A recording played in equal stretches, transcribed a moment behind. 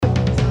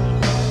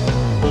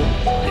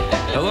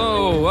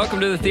welcome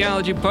to the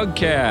Theology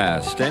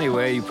Podcast.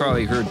 Anyway, you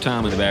probably heard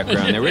Tom in the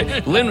background there.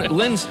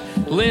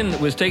 Lynn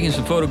was taking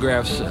some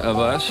photographs of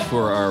us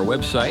for our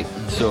website.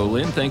 So,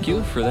 Lynn, thank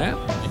you for that.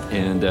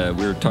 And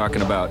we were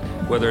talking about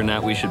whether or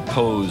not we should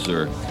pose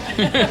or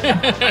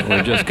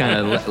just kind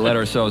of let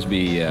ourselves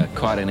be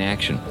caught in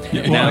action.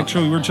 Yeah, well,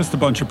 actually, we're just a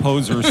bunch of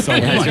posers. So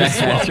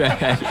that's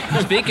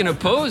right. Speaking of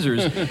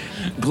posers,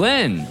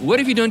 Glenn, what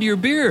have you done to your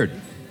beard?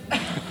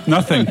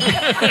 Nothing.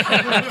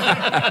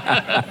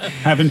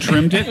 Haven't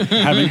trimmed it,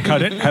 haven't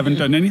cut it, haven't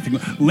done anything.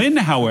 Lynn,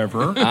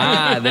 however...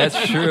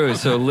 that's true.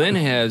 So Lynn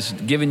has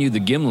given you the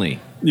Gimli.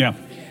 Yeah.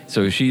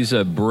 So she's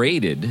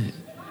braided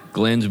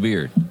Glenn's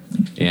beard.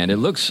 And it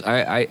looks...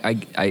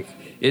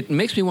 it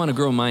makes me want to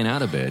grow mine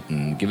out a bit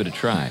and give it a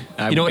try.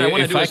 You know what I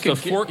want to do is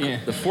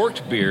the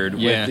forked beard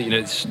with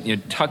it's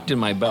tucked in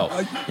my belt.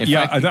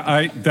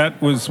 That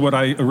was what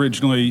I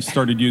originally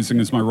started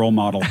using as my role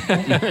model.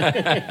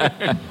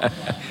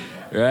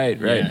 Right.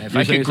 Yeah, if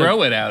I could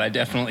grow it out, I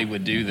definitely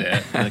would do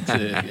that.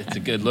 It's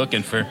a good look,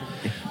 and for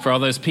all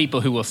those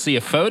people who will see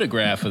a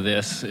photograph of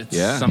this, it's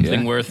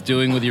something worth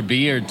doing with your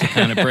beard to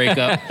kind of break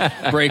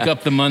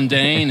up the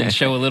mundane and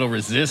show a little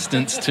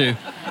resistance to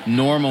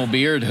normal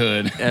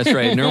beardhood. That's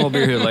right, normal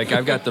beardhood. Like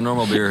I've got the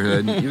normal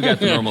beardhood, you got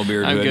the normal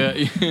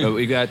beardhood. But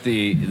we got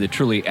the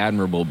truly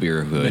admirable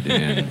beardhood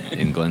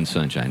in Glen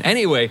Sunshine.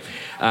 Anyway,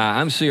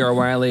 I'm C.R.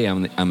 Wiley.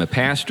 I'm a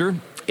pastor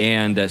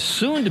and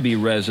soon to be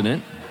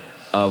resident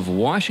of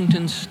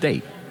Washington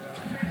State.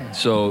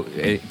 So,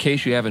 in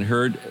case you haven't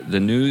heard the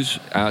news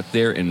out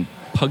there in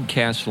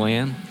podcast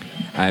land,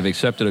 I've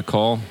accepted a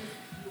call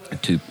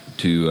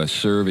to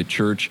serve a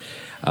church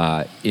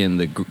in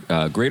the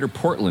greater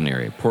Portland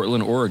area,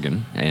 Portland,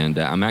 Oregon, and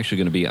I'm actually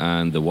going to be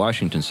on the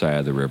Washington side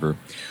of the river,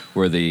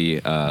 where the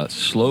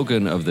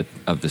slogan of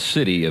the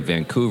city of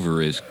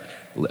Vancouver is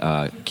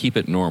 "Keep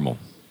it normal."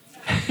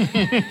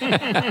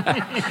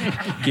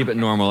 Keep it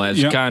normal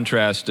as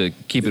contrast to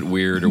keep it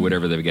weird or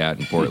whatever they've got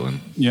in Portland.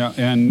 Yeah,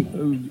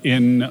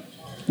 and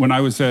when I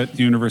was at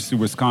the University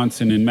of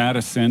Wisconsin in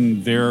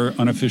Madison, their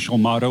unofficial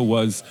motto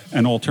was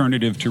an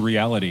alternative to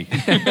reality.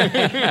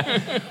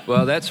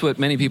 Well, that's what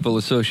many people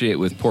associate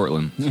with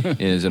Portland,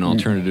 is an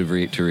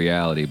alternative to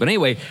reality. But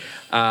anyway,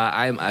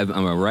 I'm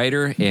a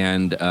writer,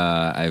 and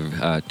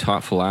I've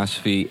taught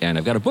philosophy, and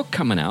I've got a book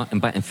coming out.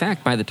 And in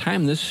fact, by the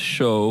time this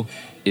show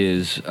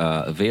is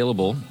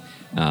available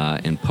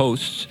in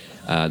posts,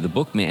 the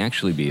book may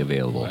actually be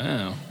available.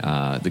 Wow.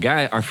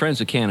 Our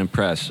friends at Canon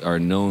Press are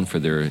known for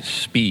their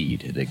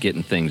speed at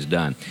getting things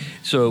done.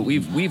 So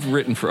we've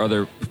written for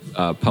other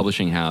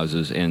publishing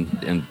houses,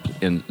 and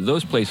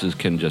those places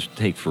can just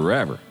take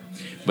forever,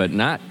 but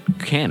not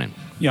Canon.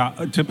 Yeah,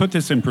 to put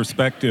this in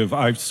perspective,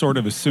 I've sort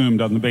of assumed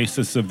on the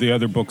basis of the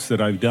other books that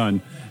I've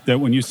done that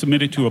when you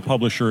submit it to a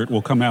publisher, it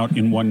will come out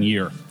in 1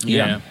 year.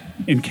 Yeah.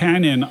 In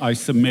Canon, I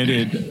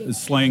submitted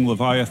Slaying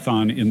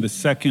Leviathan in the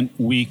second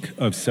week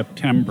of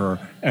September,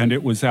 and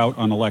it was out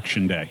on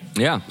Election Day.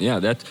 Yeah,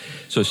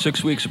 so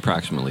 6 weeks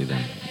approximately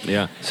then.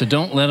 Yeah. So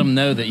don't let them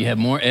know that you have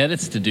more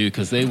edits to do,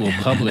 because they will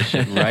publish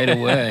it right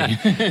away.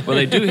 Well,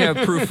 they do have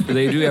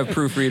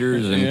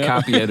proofreaders and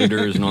copy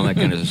editors and all that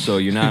kind of stuff, so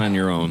you're not on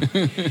your own.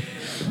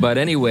 But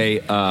anyway,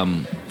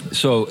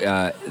 so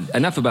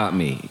enough about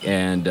me.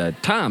 And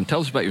Tom, tell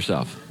us about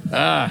yourself.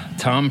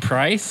 Tom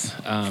Price,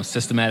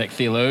 systematic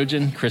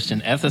theologian,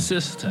 Christian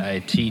ethicist. I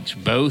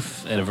teach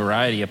both at a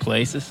variety of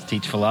places.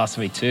 Teach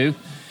philosophy too,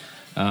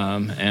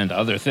 and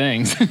other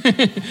things.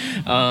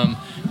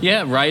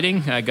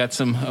 Writing. I got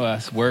some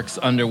works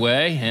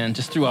underway, and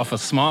just threw off a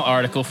small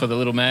article for the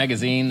little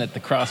magazine that the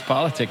Cross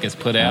Politic has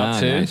put out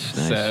too.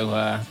 Nice.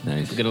 So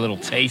we'll get a little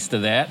taste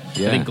of that.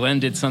 Yeah. I think Glenn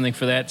did something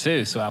for that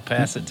too, so I'll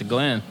pass it to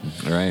Glenn.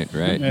 Right.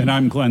 And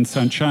I'm Glenn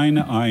Sunshine.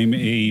 I'm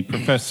a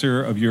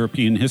professor of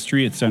European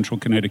history at Central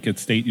Connecticut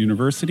State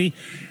University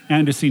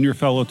and a senior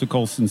fellow at the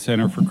Colson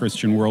Center for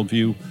Christian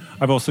Worldview.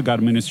 I've also got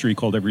a ministry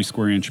called Every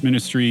Square Inch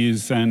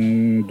Ministries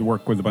and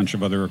work with a bunch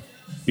of other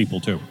people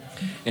too.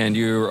 And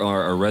you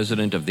are a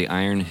resident of the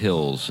Iron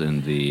Hills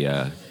in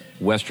the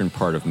western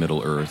part of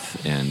Middle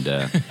Earth, and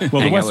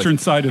the western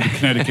side of the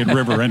Connecticut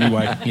River,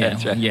 anyway.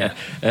 That's right. Yeah,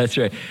 that's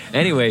right.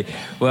 Anyway,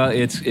 well,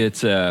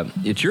 it's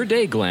your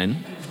day,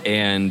 Glenn,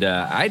 and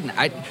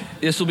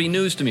this will be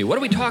news to me. What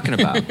are we talking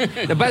about?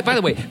 Now, by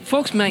the way,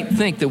 folks might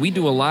think that we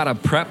do a lot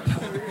of prep.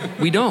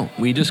 We don't.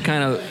 We just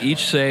kind of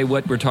each say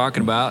what we're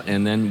talking about,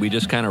 and then we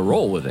just kind of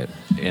roll with it.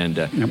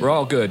 And we're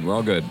all good. We're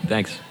all good.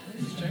 Thanks.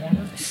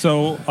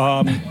 So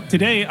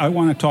today I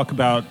want to talk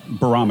about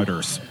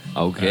barometers.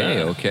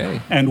 Okay.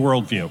 And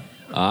worldview.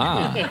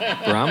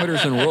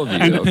 Barometers and worldview.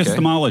 And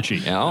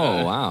epistemology.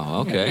 Oh,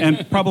 wow. Okay.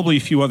 And probably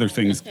a few other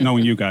things,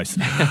 knowing you guys.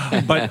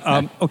 But,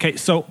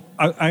 so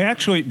I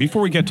actually,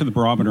 before we get to the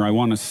barometer, I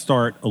want to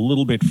start a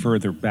little bit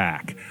further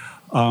back.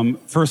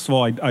 First of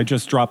all, I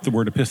just dropped the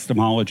word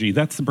epistemology.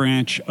 That's the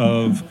branch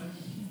of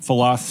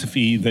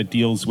philosophy that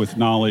deals with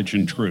knowledge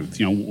and truth.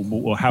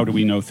 How do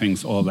we know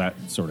things, all that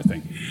sort of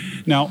thing.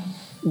 Now,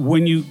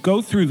 when you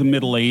go through the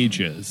Middle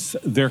Ages,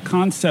 their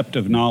concept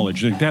of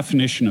knowledge, their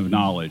definition of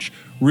knowledge,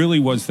 really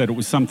was that it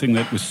was something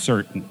that was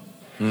certain.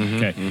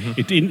 Okay,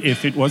 It didn't.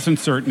 If it wasn't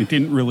certain, it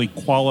didn't really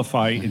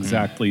qualify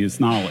exactly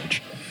as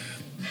knowledge.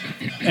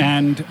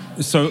 And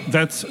so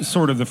that's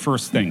sort of the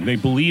first thing. They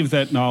believe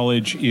that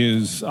knowledge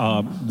is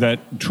that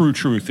true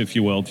truth, if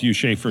you will, to use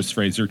Schaeffer's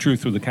phrase, or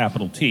truth with a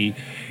capital T,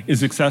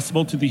 is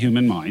accessible to the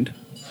human mind.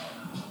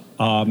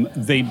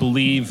 They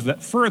believe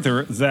that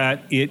further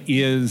that it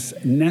is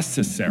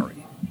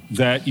necessary,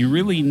 that you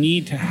really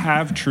need to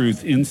have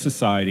truth in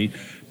society,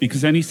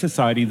 because any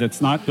society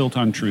that's not built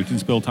on truth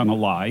is built on a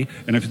lie,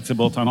 and if it's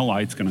built on a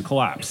lie, it's going to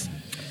collapse.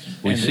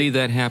 We see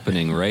that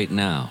happening right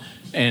now.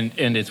 And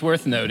it's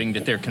worth noting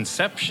that their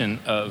conception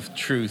of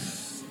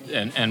truth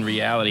and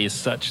reality is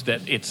such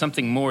that it's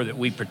something more that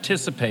we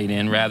participate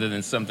in rather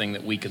than something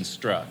that we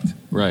construct.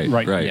 Right.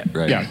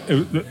 Yeah.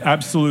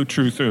 Absolute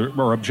truth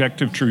or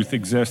objective truth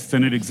exists,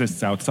 and it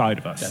exists outside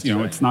of us. That's right.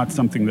 Right. It's not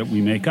something that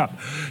we make up.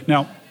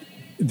 Now,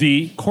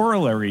 the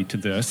corollary to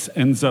this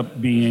ends up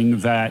being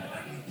that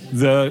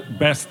the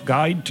best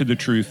guide to the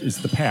truth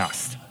is the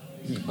past.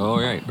 Oh,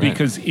 right.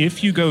 Because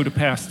if you go to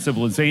past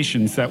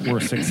civilizations that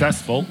were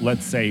successful,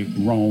 let's say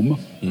Rome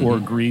or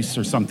Greece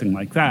or something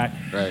like that,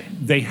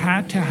 they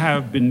had to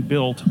have been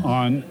built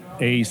on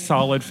a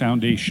solid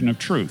foundation of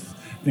truth.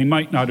 They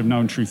might not have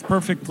known truth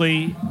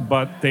perfectly,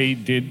 but they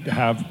did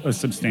have a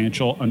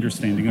substantial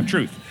understanding of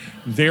truth.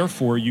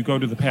 Therefore, you go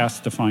to the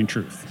past to find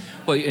truth.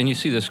 Well, and you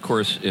see this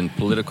course in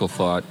political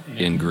thought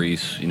in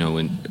Greece,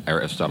 in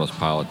Aristotle's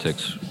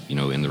Politics,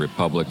 in the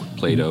Republic,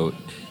 Plato.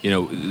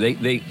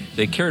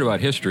 They cared about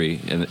history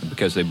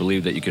because they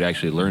believed that you could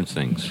actually learn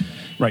things.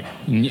 Right.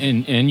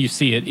 And you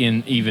see it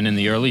even in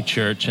the early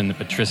church and the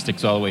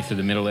patristics all the way through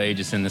the Middle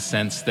Ages, in the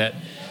sense that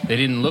they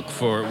didn't look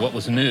for what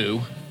was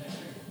new,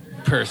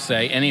 per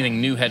se. Anything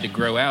new had to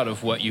grow out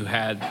of what you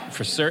had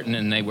for certain,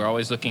 and they were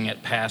always looking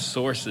at past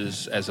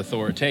sources as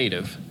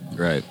authoritative.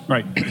 Right.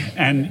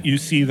 And you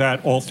see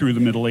that all through the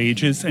Middle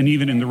Ages and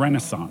even in the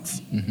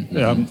Renaissance.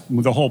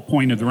 The whole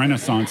point of the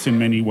Renaissance, in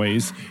many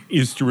ways,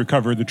 is to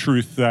recover the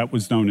truth that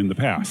was known in the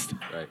past.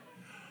 Right.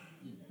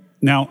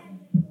 Now,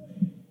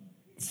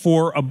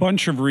 for a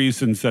bunch of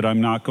reasons that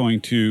I'm not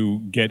going to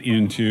get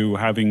into,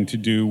 having to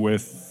do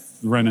with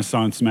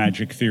Renaissance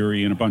magic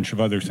theory and a bunch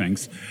of other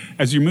things,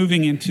 as you're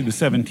moving into the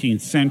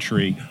 17th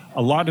century,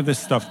 a lot of this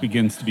stuff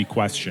begins to be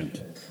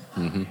questioned.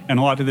 And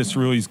a lot of this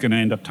really is going to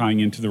end up tying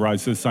into the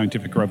rise of the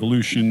scientific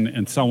revolution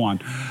and so on.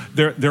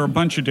 There are a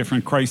bunch of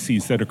different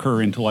crises that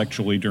occur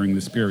intellectually during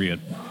this period.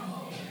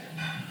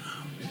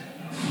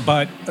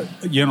 But,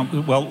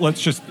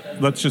 let's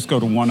just go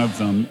to one of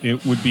them.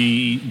 It would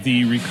be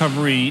the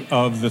recovery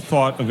of the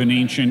thought of an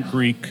ancient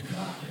Greek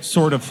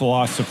sort of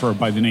philosopher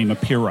by the name of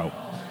Pyrrho.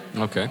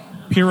 Okay.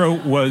 Pyrrho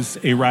was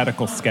a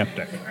radical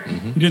skeptic.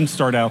 He didn't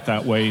start out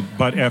that way,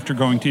 but after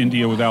going to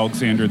India with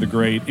Alexander the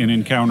Great and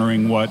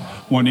encountering what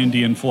one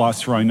Indian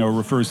philosopher I know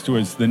refers to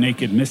as the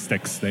naked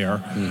mystics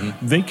there,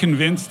 they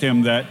convinced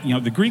him that,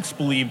 the Greeks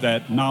believed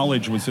that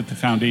knowledge was at the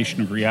foundation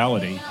of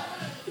reality.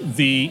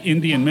 The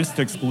Indian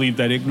mystics believed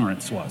that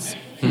ignorance was.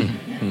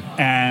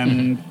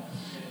 And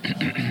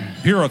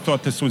Pyrrho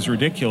thought this was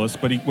ridiculous,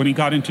 but when he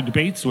got into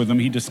debates with them,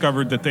 he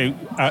discovered that they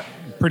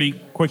pretty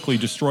quickly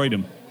destroyed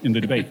him in the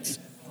debates.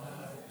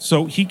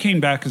 So he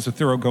came back as a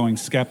thoroughgoing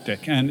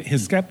skeptic, and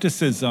his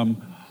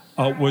skepticism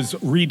was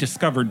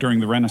rediscovered during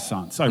the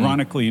Renaissance.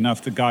 Ironically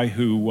enough, the guy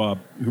who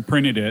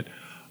printed it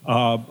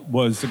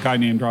was a guy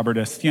named Robert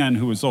Estienne,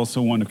 who was also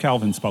one of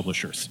Calvin's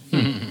publishers.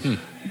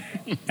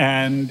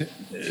 And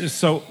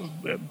so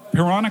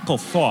Pyrrhonical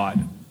thought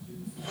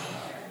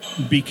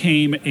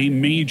became a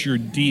major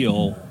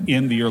deal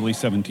in the early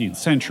 17th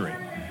century.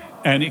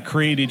 And it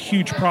created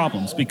huge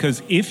problems,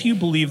 because if you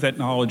believe that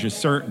knowledge is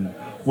certain,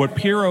 what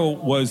Pyrrho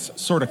was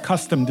sort of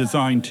custom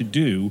designed to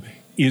do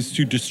is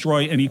to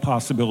destroy any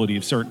possibility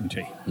of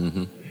certainty.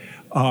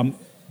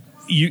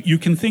 You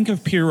can think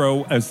of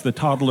Pyrrho as the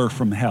toddler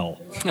from hell.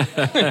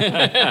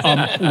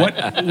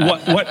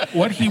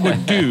 What he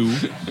would do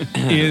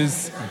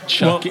is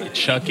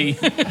Chucky.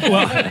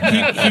 Well,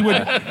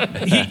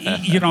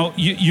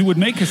 you would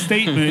make a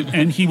statement,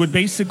 and he would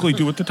basically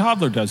do what the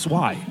toddler does.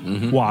 Why?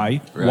 Why?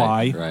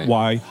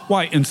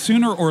 Why? And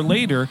sooner or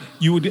later,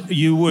 you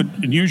would,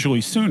 and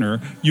usually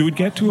sooner, you would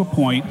get to a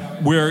point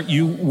where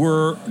you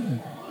were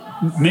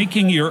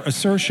making your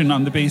assertion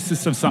on the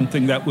basis of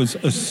something that was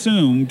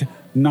assumed,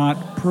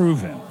 not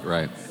proven.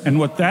 Right. And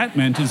what that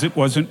meant is it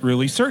wasn't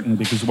really certain,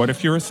 because what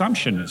if your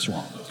assumption is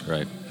wrong?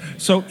 Right.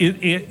 So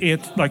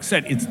it's like I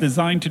said, it's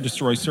designed to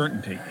destroy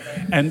certainty.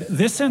 And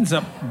this ends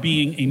up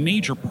being a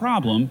major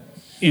problem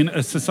in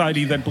a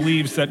society that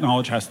believes that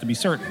knowledge has to be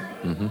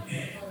certain.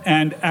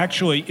 And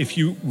actually, if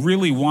you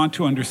really want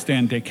to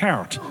understand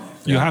Descartes,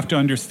 you have to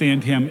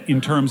understand him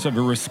in terms of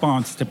a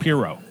response to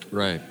Pyrrho.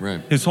 Right.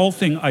 His whole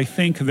thing, I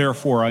think,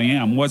 therefore I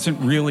am, wasn't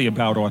really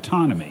about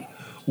autonomy.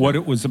 What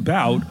it was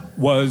about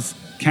was,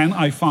 can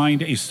I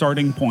find a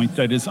starting point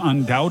that is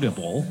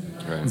undoubtable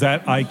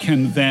that I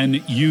can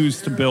then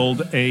use to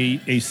build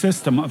a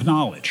system of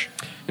knowledge?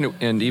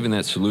 And even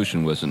that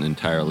solution wasn't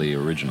entirely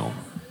original.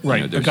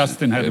 Right.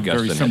 Augustine had a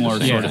very similar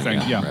sort of thing.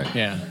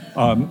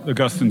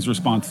 Augustine's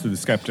response to the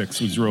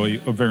skeptics was really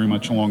very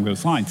much along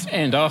those lines.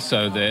 And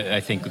also, I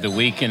think the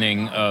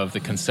weakening of the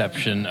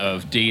conception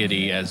of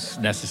deity as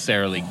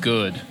necessarily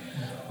good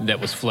that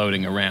was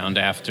floating around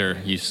after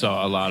you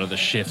saw a lot of the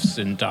shifts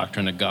in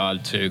doctrine of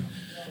God to,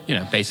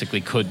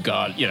 basically could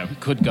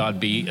God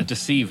be a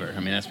deceiver? I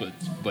mean, that's what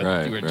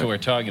we're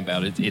talking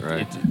about. It's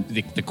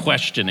the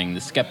questioning, the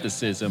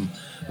skepticism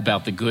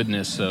about the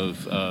goodness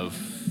of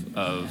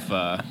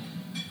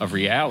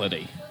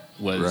reality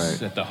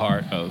was at the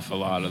heart of a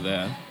lot of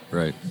that.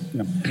 Right.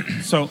 Yeah.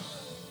 So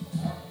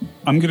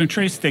I'm going to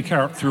trace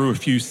Descartes through a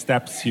few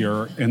steps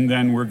here, and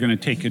then we're going to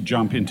take a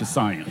jump into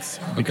science,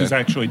 because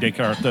actually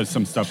Descartes does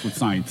some stuff with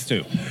science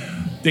too.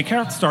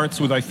 Descartes starts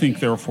with, I think,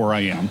 therefore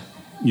I am,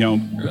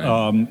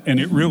 and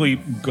it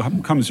really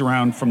comes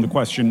around from the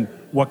question,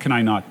 what can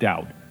I not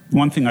doubt?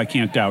 One thing I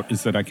can't doubt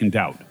is that I can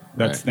doubt.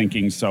 That's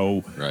thinking,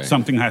 so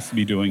something has to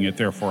be doing it,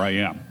 therefore I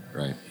am.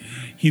 Right.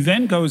 He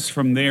then goes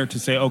from there to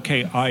say,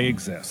 okay, I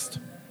exist.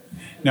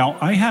 Now,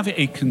 I have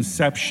a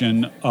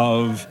conception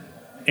of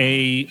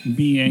a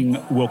being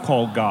we'll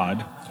call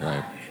God.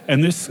 Right.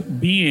 And this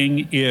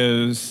being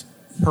is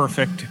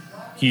perfect.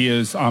 He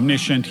is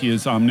omniscient. He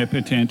is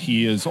omnipotent.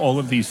 He is all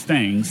of these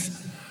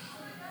things.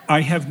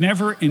 I have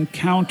never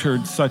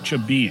encountered such a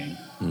being.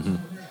 Mm-hmm.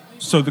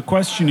 So the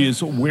question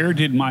is, where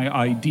did my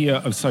idea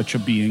of such a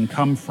being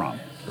come from?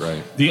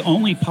 Right. The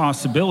only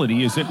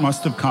possibility is it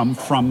must have come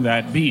from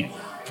that being.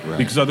 Right.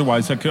 Because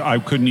otherwise I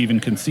couldn't even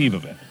conceive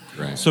of it.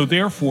 Right. So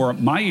therefore,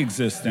 my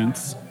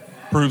existence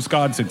proves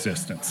God's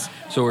existence.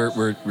 So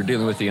we're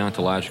dealing with the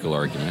ontological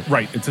argument.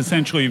 Right. It's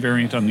essentially a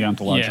variant on the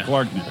ontological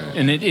argument. Right.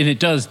 And it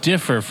does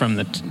differ from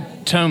the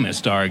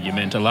Thomist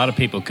argument. A lot of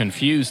people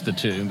confuse the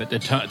two, but the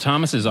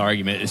Thomas's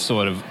argument is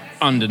sort of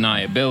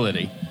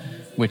undeniability,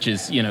 which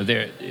is,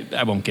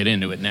 I won't get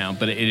into it now,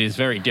 but it is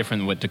very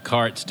different than what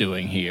Descartes'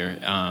 doing here.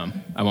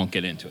 I won't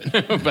get into it,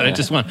 but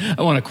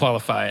I want to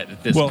qualify it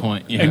at this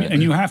point.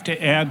 And you have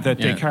to add that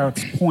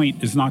Descartes'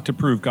 point is not to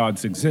prove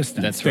God's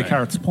existence. That's right.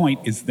 Descartes'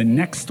 point is the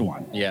next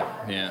one.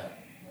 Yeah.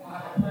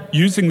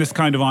 Using this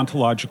kind of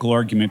ontological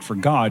argument for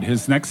God,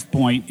 his next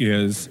point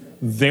is,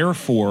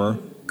 therefore,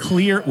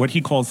 what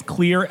he calls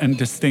clear and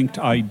distinct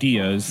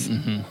ideas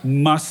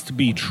must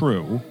be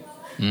true,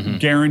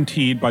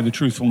 guaranteed by the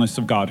truthfulness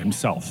of God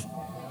himself.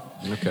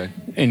 Okay.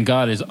 And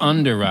God is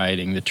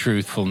underwriting the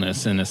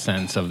truthfulness, in a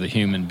sense, of the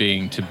human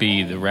being to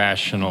be the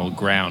rational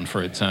ground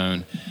for its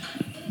own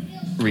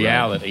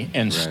reality. Right.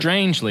 And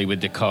strangely,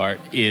 with Descartes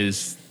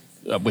is,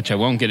 which I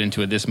won't get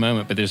into at this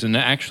moment, but there's an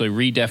actually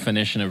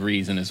redefinition of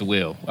reason as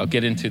will. I'll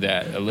get into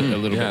that a little bit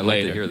later. I'd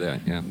like to hear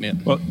that, yeah.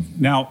 Well,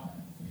 now,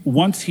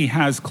 once he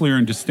has clear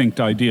and distinct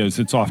ideas,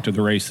 it's off to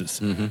the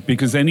races.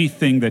 Because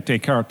anything that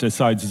Descartes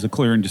decides is a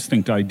clear and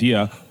distinct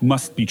idea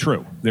must be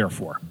true,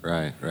 therefore.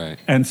 Right.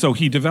 And so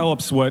he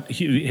develops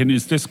in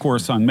his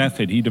discourse on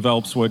method, he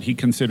develops what he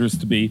considers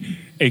to be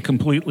a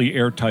completely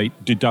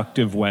airtight,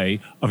 deductive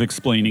way of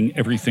explaining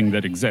everything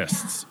that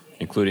exists.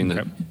 Including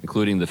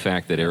the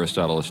fact that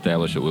Aristotle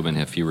established that women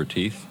have fewer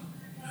teeth?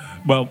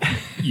 Well,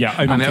 yeah,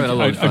 I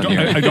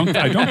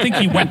don't think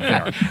he went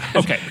there.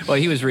 Okay. Well,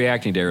 he was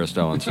reacting to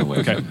Aristotle in some way.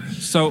 Okay.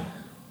 So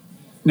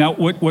now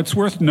what's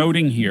worth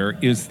noting here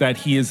is that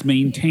he is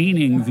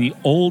maintaining the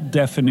old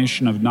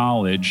definition of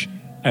knowledge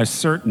as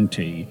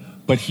certainty,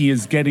 but he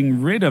is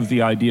getting rid of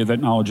the idea that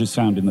knowledge is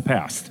found in the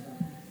past.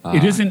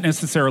 It isn't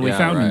necessarily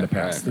found in the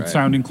past. It's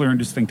found in clear and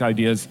distinct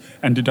ideas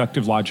and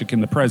deductive logic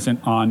in the present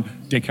on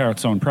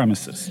Descartes' own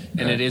premises.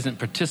 And it isn't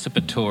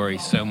participatory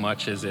so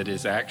much as it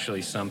is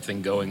actually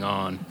something going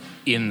on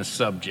in the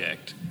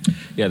subject.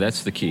 Yeah,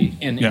 that's the key.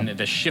 And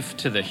the shift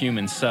to the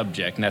human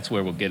subject, and that's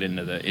where we'll get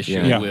into the issue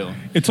of will.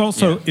 It's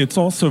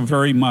also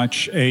very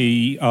much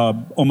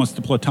almost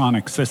a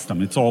Platonic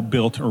system. It's all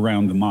built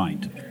around the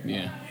mind.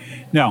 Yeah.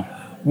 Now,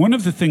 one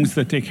of the things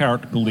that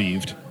Descartes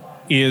believed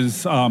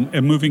is,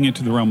 and moving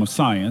into the realm of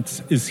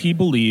science, is he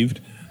believed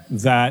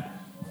that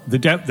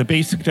the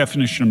basic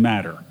definition of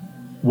matter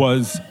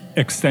was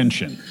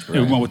extension. Right.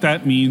 And what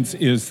that means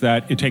is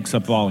that it takes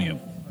up volume.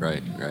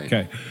 Right.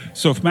 Okay.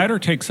 So if matter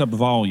takes up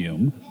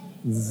volume,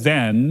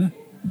 then,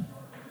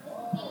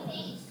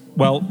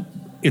 well,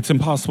 it's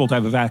impossible to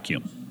have a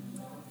vacuum.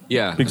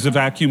 Yeah. Because a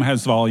vacuum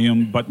has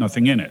volume, but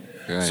nothing in it.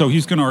 Right. So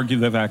he's going to argue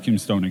that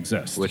vacuums don't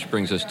exist. Which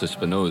brings us to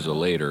Spinoza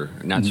later.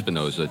 Not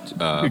Spinoza.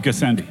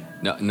 Gassendi.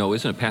 No,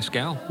 isn't it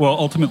Pascal? Well,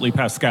 ultimately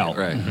Pascal.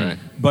 Right.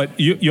 But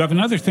you have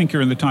another thinker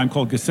in the time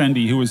called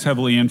Gassendi who was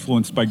heavily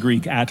influenced by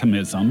Greek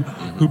atomism,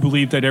 who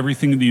believed that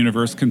everything in the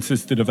universe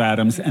consisted of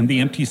atoms and the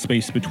empty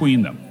space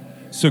between them.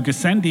 So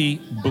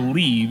Gassendi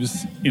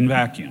believes in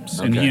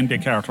vacuums, and he and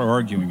Descartes are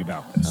arguing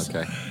about this.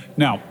 Okay.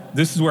 Now,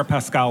 this is where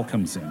Pascal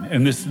comes in,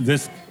 and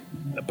this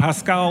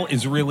Pascal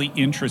is really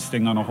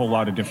interesting on a whole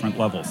lot of different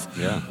levels.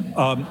 Yeah.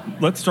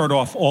 Let's start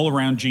off all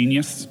around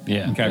genius.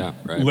 Yeah. Okay. Yeah,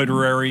 right.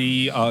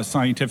 Literary,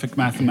 scientific,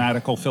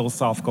 mathematical,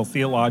 philosophical,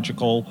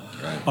 theological.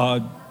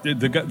 Right.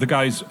 the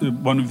guy's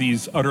one of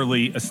these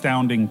utterly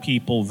astounding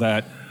people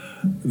that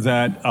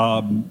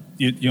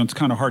it's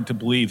kind of hard to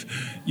believe.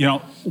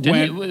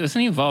 Wasn't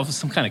he involved with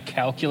some kind of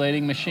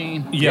calculating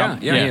machine? Yeah.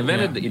 He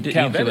invented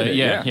it.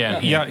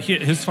 Yeah.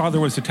 His father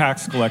was a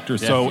tax collector,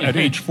 so at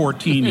age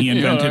 14 he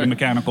invented a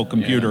mechanical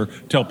computer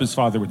to help his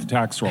father with the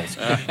tax rolls.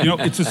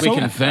 We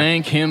can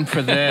thank him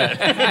for that.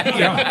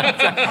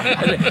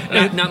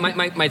 Now,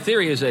 my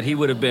theory is that he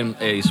would have been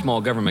a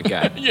small government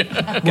guy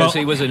because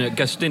he was an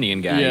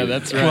Augustinian guy. Yeah,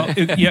 that's right.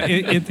 Well,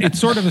 it's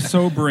sort of a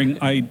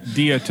sobering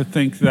idea to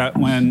think that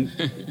when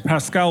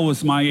Pascal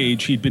was my age,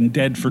 he'd been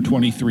dead for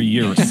 23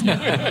 years.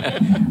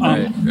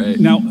 Right.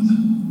 Now,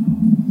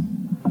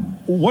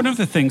 one of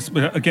the things,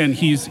 but again,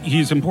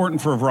 he's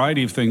important for a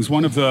variety of things.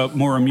 One of the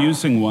more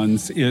amusing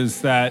ones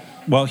is that,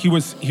 he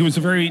was a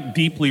very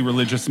deeply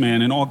religious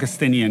man, an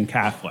Augustinian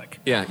Catholic.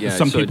 Yeah.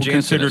 Some people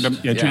considered him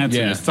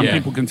Jansenist. Some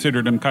people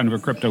considered him kind of a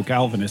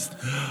crypto-Calvinist,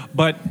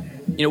 but.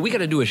 We got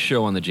to do a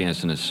show on the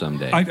Jansenists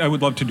someday. I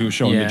would love to do a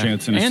show on the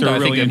Jansenists. And They're I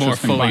really think more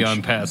fully bunch.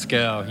 on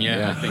Pascal.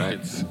 I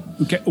think it's...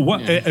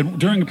 Okay.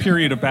 During a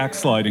period of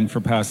backsliding for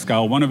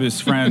Pascal, one of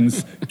his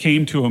friends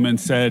came to him and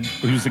said,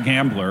 he was a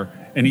gambler,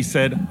 and he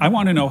said, I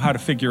want to know how to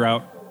figure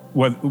out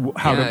how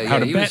to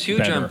bet He was huge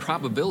better. on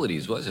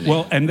probabilities, wasn't he?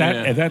 Well, and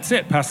that's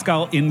it.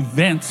 Pascal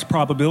invents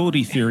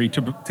probability theory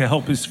to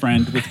help his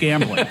friend with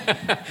gambling.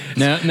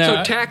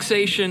 So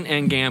taxation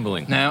and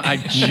gambling. Now, I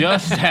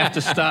just have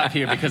to stop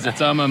here because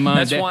it's on my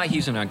mind. That's why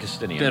he's an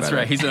Augustinian. That's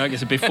right. He's an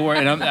Augustinian. Before,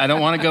 and I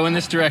don't want to go in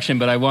this direction,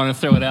 but I want to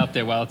throw it out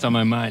there while it's on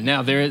my mind.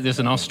 Now, there's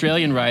an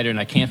Australian writer, and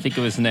I can't think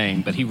of his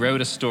name, but he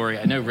wrote a story.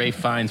 I know Ray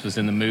Fiennes was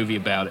in the movie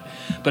about it,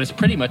 but it's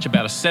pretty much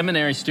about a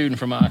seminary student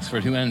from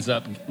Oxford who ends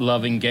up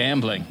loving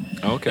gambling.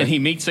 Okay. And he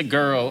meets a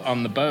girl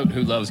on the boat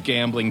who loves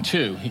gambling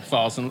too. He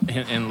falls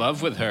in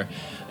love with her,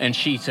 and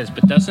she says,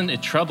 "But doesn't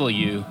it trouble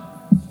you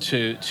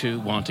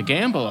to want to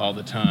gamble all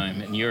the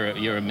time? And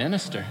you're a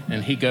minister."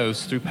 And he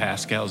goes through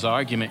Pascal's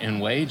argument in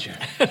wager,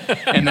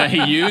 and that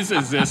he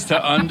uses this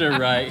to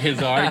underwrite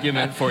his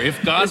argument for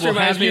if God will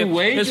have you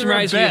wager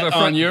a bet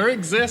on your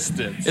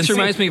existence. This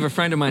reminds me of a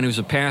friend of mine who's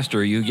a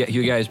pastor.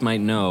 You guys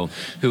might know,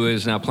 who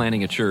is now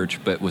planning a church,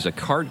 but was a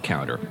card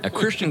counter, a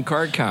Christian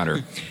card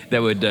counter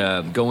that would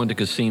go into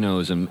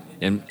casinos and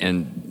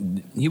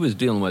he was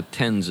dealing with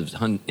tens of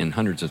and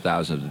hundreds of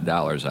thousands of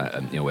dollars,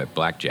 at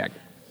blackjack.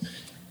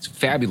 It's a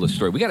fabulous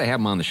story. We got to have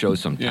him on the show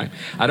sometime.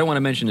 Yeah. I don't want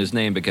to mention his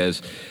name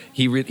because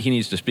he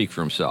needs to speak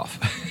for himself.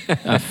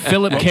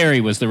 Philip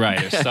Carey was the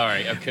writer.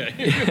 Sorry. Okay.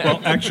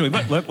 Well, actually,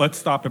 let's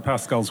stop at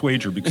Pascal's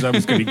wager because I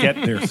was going to get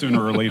there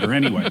sooner or later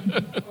anyway.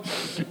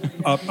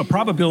 A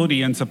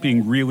probability ends up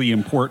being really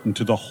important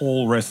to the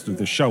whole rest of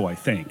the show, I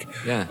think.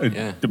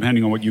 Yeah.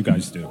 Depending on what you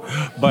guys do.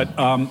 But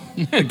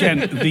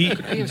again, Could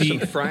I have some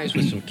fries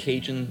with some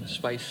Cajun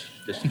spice?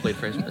 Just plain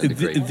fries. That'd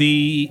be great.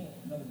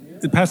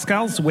 The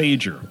Pascal's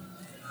wager.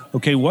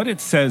 Okay, what it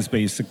says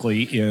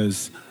basically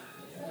is,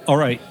 all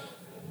right,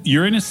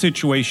 you're in a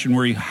situation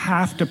where you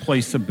have to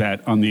place a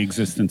bet on the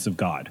existence of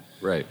God.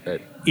 Right.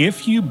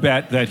 If you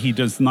bet that he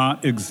does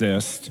not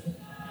exist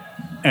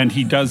and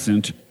he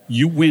doesn't,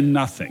 you win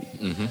nothing.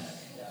 Mm-hmm.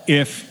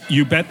 If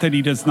you bet that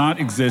he does not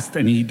exist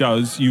and he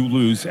does, you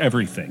lose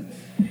everything.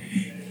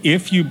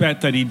 If you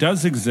bet that he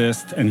does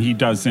exist and he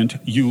doesn't,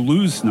 you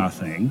lose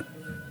nothing.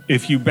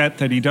 If you bet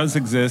that he does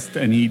exist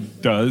and he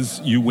does,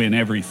 you win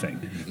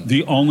everything.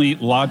 The only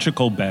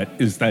logical bet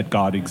is that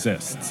God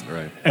exists.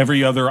 Right.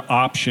 Every other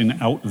option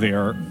out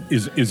there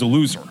is a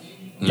loser.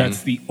 Mm-hmm.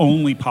 That's the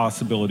only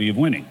possibility of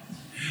winning.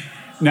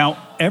 Now,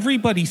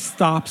 everybody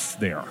stops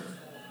there.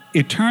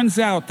 It turns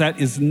out that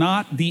is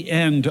not the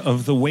end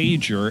of the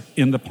wager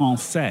in the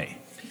Pensée.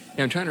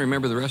 Yeah, I'm trying to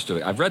remember the rest of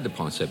it. I've read the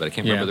Pensée, but I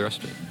can't remember the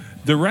rest of it.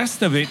 The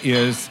rest of it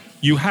is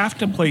you have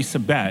to place a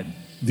bet.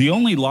 The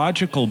only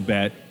logical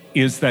bet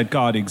is that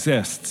God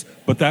exists,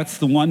 but that's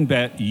the one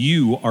bet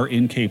you are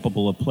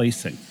incapable of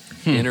placing.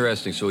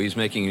 Interesting. So he's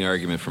making an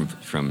argument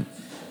from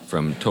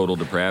total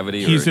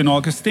depravity? He's an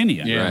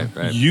Augustinian. Yeah.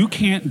 Right. You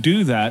can't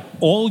do that.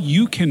 All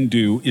you can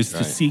do is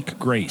to seek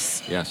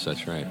grace. Yes,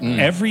 that's right.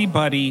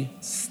 Everybody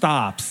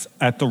stops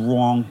at the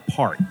wrong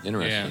part.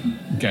 Interesting.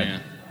 Yeah. Okay. Yeah.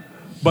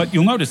 But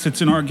you'll notice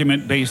it's an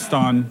argument based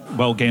on,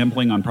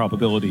 gambling on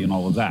probability and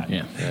all of that.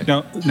 Yeah. Right.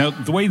 Now,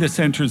 the way this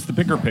enters the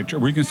bigger picture,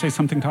 were you going to say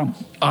something, Tom?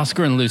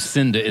 Oscar and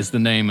Lucinda is the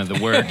name of the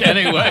work.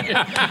 Anyway,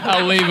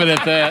 I'll leave it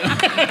at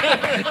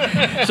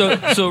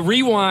that. So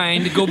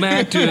rewind, go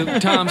back to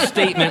Tom's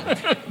statement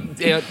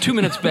 2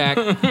 minutes back,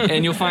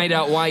 and you'll find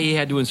out why he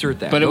had to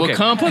insert that. But it will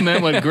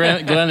complement what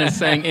Glenn is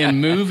saying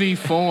in movie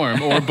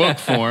form or book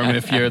form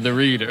if you're the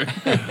reader.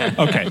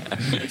 Okay,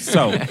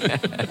 so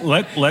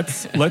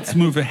let's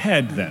move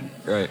ahead then.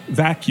 Right.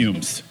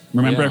 Vacuums.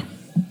 Remember?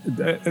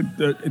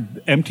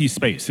 Empty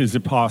space. Is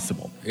it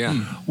possible?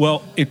 Yeah.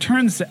 Well, it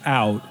turns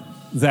out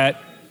that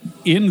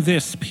in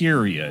this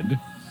period,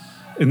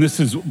 and this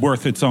is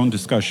worth its own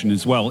discussion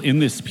as well, in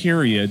this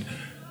period,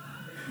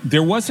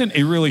 there wasn't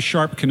a really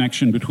sharp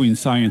connection between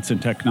science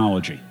and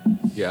technology.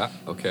 Yeah,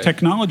 okay.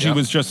 Technology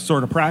was just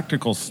sort of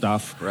practical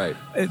stuff. Right.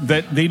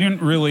 That they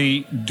didn't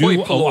really do Hoi a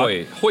lot.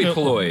 polloi. Hoi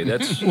polloi.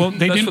 That's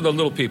for the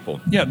little people.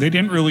 Yeah, they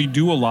didn't really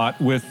do a lot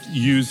with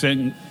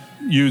using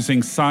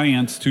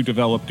science to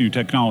develop new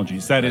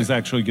technologies. That is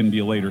actually going to be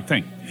a later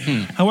thing.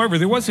 However,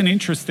 there was an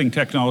interesting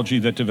technology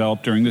that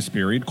developed during this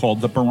period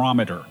called the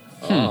barometer.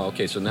 Oh,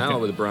 okay. So now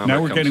with the barometer.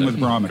 Now we're getting with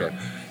the barometer. Okay.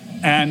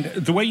 And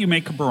the way you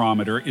make a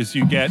barometer is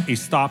you get a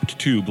stopped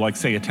tube, like,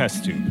 say, a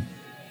test tube.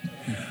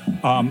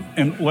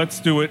 And let's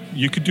do it.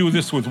 You could do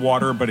this with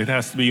water, but it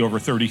has to be over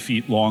 30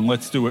 feet long.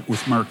 Let's do it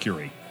with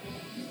mercury.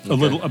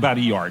 About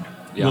a yard,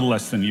 a little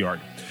less than a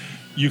yard.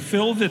 You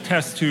fill the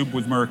test tube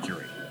with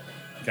mercury.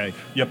 Okay.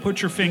 You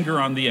put your finger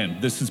on the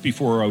end. This is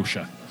before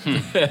OSHA.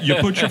 You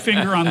put your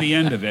finger on the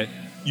end of it.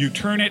 You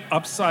turn it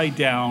upside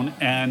down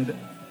and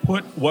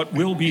put what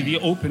will be the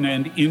open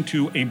end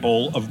into a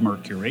bowl of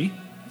mercury.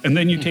 And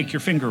then you take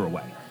your finger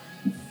away.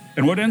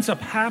 And what ends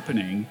up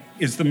happening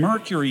is the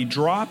mercury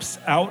drops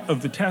out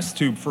of the test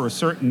tube for a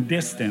certain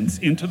distance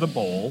into the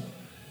bowl,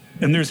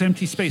 and there's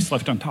empty space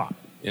left on top.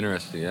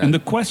 Interesting, yeah. And the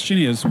question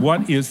is,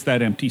 what is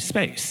that empty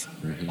space?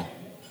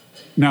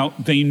 Now,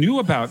 they knew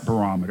about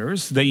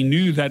barometers. They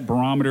knew that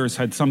barometers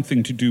had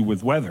something to do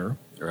with weather.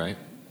 Right.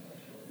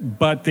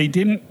 But they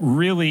didn't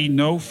really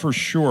know for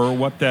sure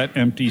what that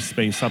empty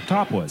space up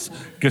top was.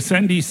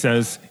 Gassendi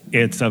says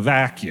it's a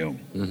vacuum.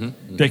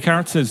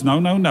 Descartes says,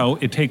 no,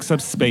 it takes up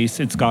space,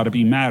 it's got to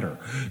be matter.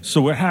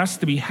 So what has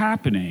to be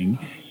happening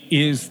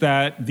is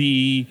that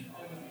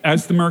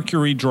as the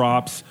mercury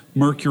drops,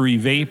 mercury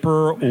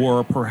vapor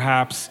or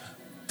perhaps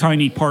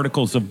tiny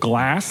particles of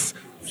glass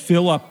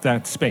fill up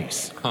that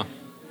space.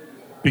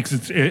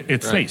 Because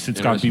it's space, it's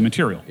got to be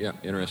material. Yeah,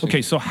 interesting.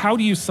 Okay, so how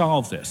do you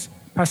solve this?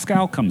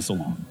 Pascal comes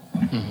along.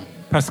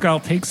 Pascal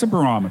takes a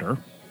barometer.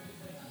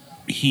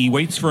 He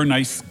waits for a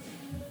nice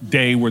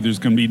day where there's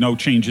going to be no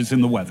changes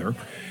in the weather.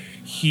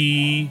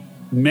 He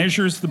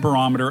measures the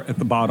barometer at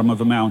the bottom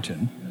of a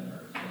mountain.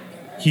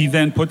 He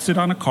then puts it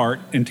on a cart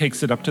and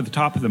takes it up to the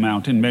top of the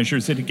mountain,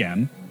 measures it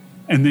again,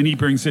 and then he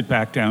brings it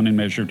back down and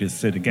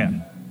measures it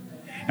again.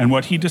 And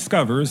what he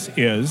discovers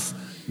is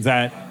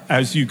that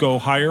as you go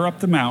higher up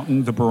the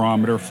mountain, the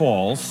barometer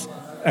falls.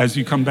 As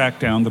you come back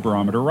down, the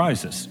barometer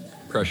rises.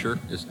 Pressure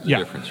is the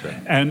difference,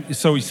 right? And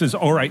so he says,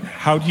 all right,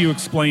 how do you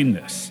explain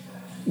this?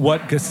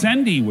 What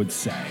Gassendi would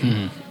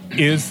say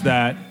is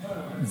that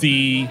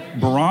the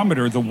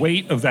barometer, the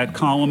weight of that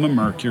column of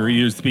mercury,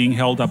 is being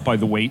held up by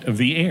the weight of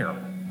the air.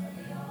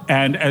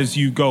 And as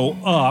you go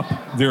up,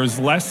 there's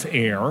less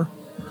air.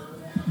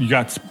 You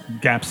got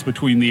gaps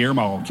between the air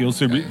molecules.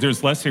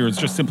 There's less air. It's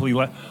just simply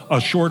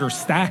a shorter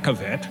stack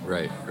of it.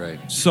 Right.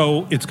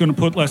 So it's going to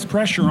put less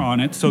pressure on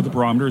it, so the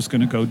barometer is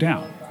going to go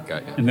down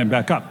and then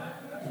back up.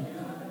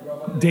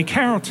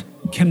 Descartes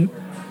can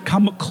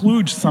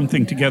kludge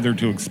something together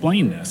to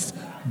explain this,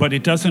 but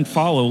it doesn't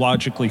follow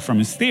logically from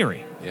his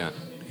theory. Yeah.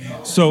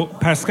 So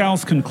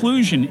Pascal's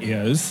conclusion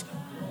is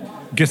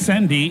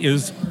Gassendi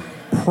is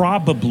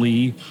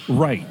probably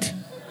right.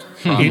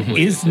 It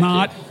is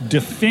not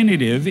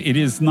definitive, it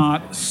is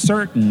not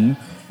certain,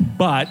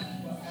 but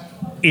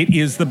it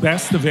is the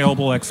best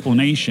available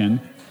explanation.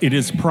 It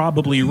is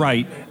probably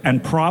right,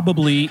 and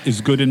probably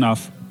is good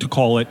enough to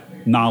call it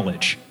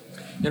knowledge.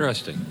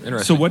 Interesting.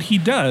 So what he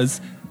does,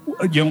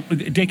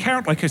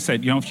 Descartes, like I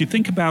said, if you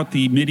think about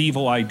the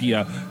medieval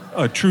idea,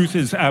 truth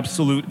is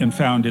absolute and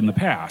found in the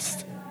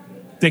past.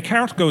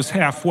 Descartes goes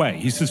halfway.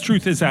 He says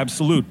truth is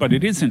absolute, but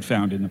it isn't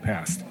found in the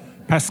past.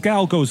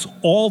 Pascal goes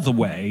all the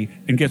way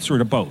and gets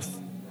rid of both.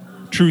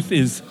 Truth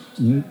is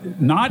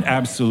not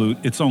absolute,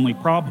 it's only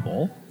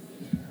probable.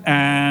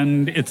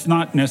 And it's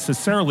not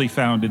necessarily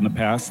found in the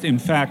past. In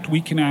fact, we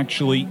can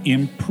actually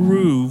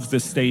improve the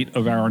state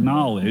of our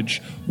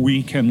knowledge.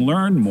 We can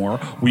learn more.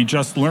 We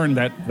just learned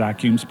that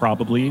vacuums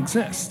probably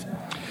exist.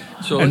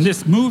 And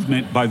this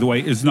movement, by the way,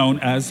 is known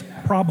as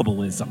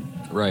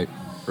probabilism. Right.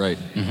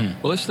 Well,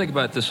 let's think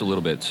about this a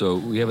little bit. So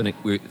we have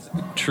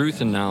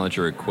truth and knowledge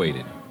are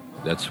equated.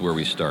 That's where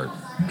we start.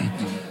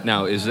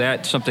 Now, is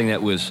that something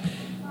that was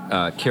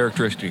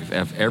characteristic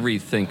of every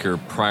thinker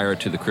prior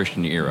to the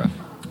Christian era?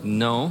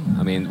 No,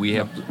 I mean we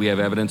have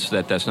evidence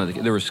that that's not the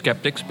case. There were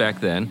skeptics back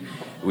then.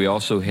 We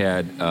also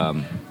had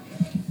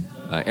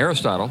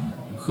Aristotle,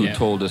 who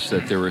told us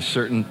that there were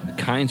certain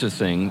kinds of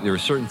things. There were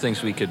certain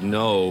things we could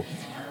know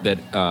that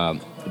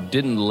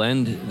didn't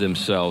lend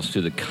themselves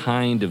to the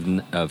kind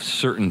of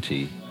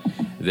certainty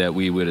that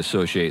we would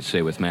associate,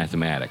 say, with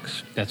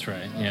mathematics. That's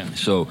right. Yeah.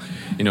 So,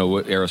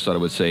 what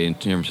Aristotle would say in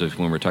terms of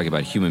when we're talking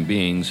about human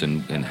beings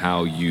and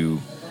how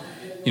you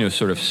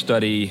sort of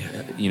study,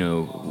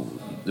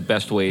 the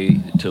best way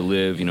to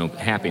live,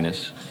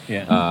 happiness.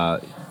 Yeah.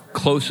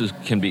 Close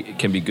can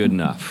be good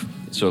enough.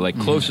 So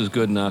close is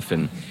good enough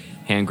in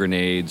hand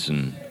grenades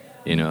and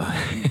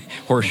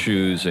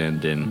horseshoes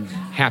and in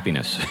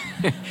happiness.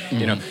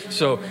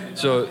 So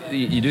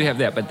you do have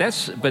that, but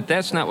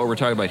that's not what we're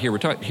talking about here.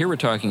 We're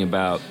talking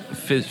about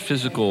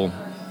physical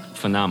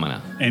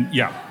phenomena. And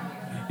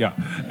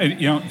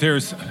and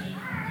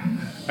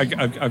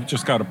I've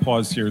just got to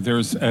pause here.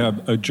 There's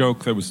a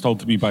joke that was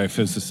told to me by a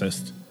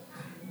physicist.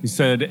 He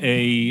said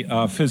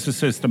a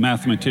physicist, a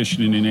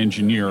mathematician, and an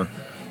engineer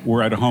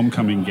were at a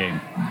homecoming game.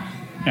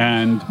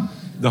 And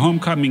the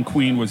homecoming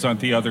queen was on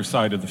the other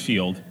side of the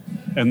field,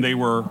 and they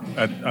were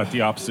at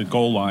the opposite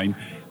goal line.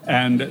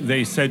 And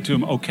they said to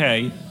him,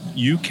 okay,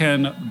 you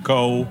can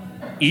go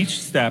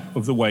each step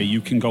of the way,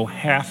 you can go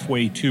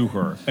halfway to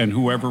her, and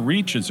whoever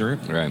reaches her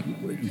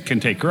can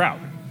take her out.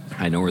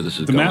 I know where this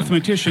is going. The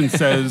mathematician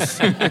says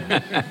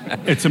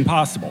it's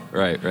impossible.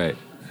 Right.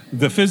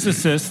 The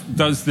physicist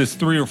does this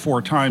 3 or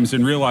 4 times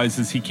and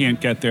realizes he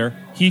can't get there.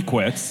 He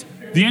quits.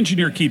 The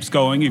engineer keeps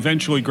going,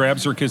 eventually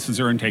grabs her, kisses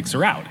her, and takes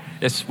her out.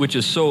 Which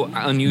is so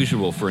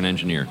unusual for an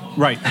engineer.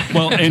 Right.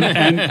 Well,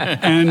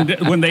 and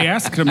when they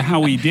asked him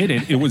how he did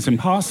it, it was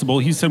impossible.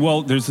 He said,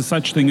 well, there's a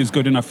such thing as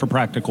good enough for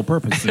practical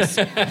purposes.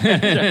 That's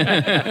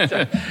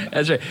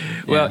right.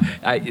 Well,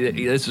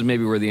 this is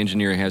maybe where the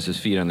engineer has his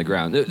feet on the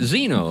ground.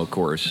 Zeno, of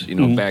course,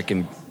 back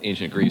in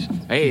ancient Greece.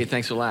 Hey,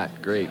 thanks a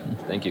lot. Great.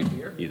 Thank you,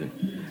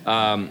 Ethan.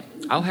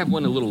 I'll have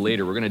one a little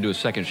later. We're going to do a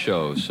second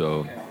show,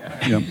 so...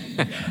 Yep.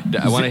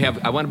 I want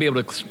to be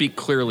able to speak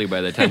clearly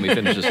by the time we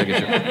finish the second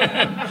show.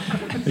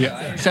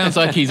 Yeah. Sounds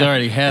like he's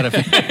already had a.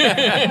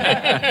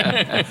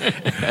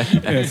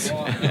 Yes.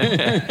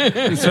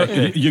 So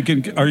are you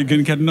going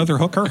to get another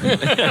hooker?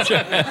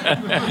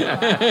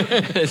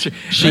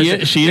 She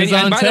is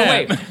on by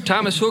tap. the way,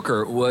 Thomas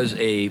Hooker was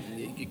a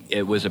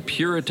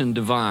Puritan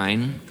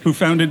divine who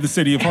founded the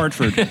city of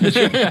Hartford.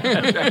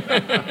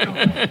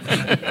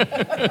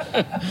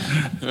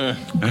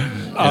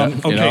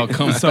 It all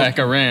comes back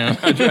around.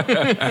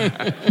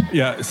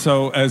 Yeah.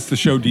 So as the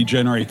show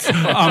degenerates,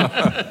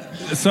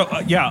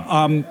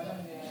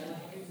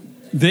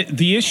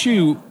 the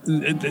issue,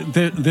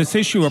 this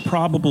issue of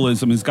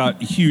probabilism has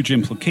got huge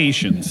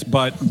implications.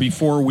 But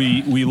before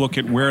we look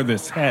at where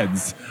this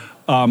heads.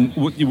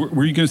 Were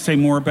you going to say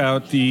more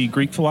about the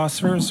Greek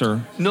philosophers,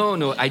 or?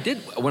 No. I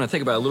want to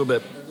think about it a little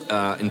bit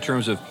in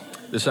terms of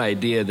this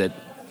idea that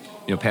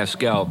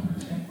Pascal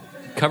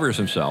covers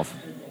himself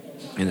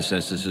in the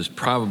sense this is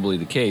probably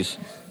the case.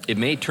 It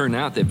may turn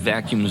out that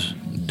vacuums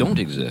don't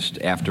exist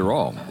after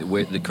all.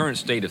 The current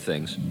state of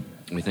things,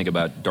 when we think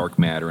about dark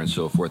matter and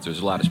so forth, there's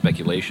a lot of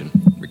speculation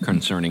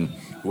concerning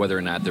whether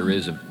or not there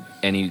is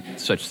any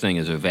such thing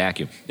as a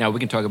vacuum. Now we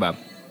can talk about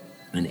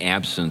an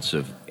absence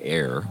of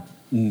air.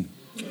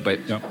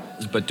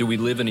 But do we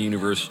live in a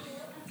universe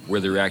where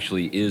there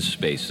actually is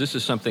space? This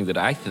is something that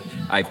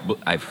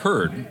I've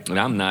heard, and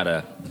I'm not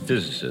a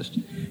physicist.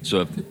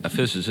 So if a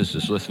physicist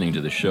is listening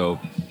to the show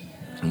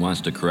and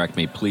wants to correct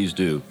me, please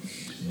do.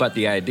 But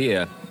the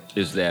idea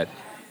is that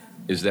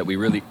we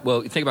really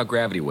think about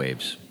gravity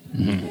waves.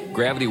 Mm-hmm.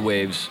 Gravity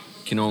waves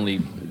can only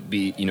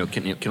be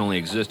can only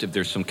exist if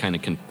there's some kind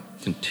of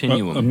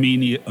continuum,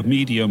 a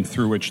medium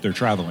through which they're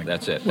traveling.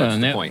 That's it. That's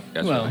the point.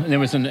 There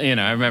was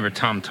I remember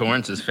Tom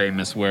Torrance's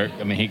famous work.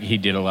 I mean, he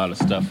did a lot of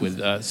stuff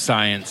with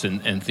science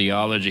and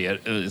theology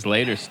at his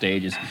later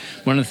stages.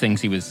 One of the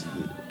things he was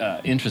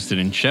interested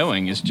in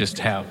showing is just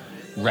how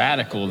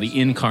radical the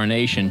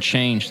incarnation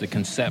changed the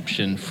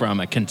conception from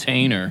a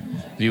container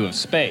view of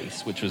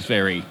space, which was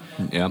very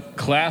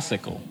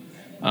classical,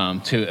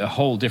 to a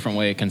whole different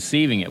way of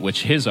conceiving it,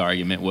 which his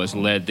argument was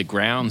led the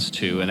grounds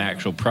to an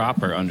actual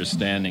proper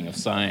understanding of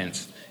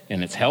science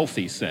in its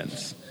healthy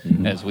sense,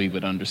 as we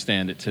would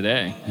understand it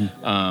today.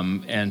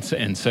 And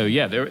so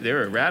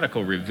there are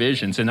radical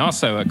revisions. And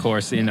also, of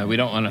course, we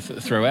don't want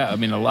to throw out,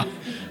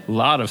 a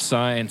lot of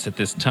science at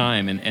this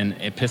time and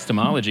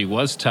epistemology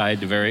was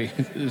tied to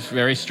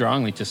very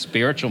strongly to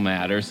spiritual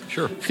matters,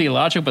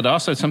 theological, but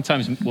also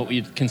sometimes what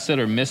we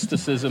consider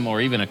mysticism or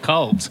even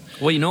occult.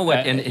 Well, you know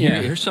what? And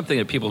here's something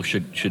that people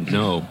should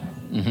know.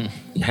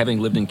 Mm-hmm. Having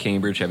lived in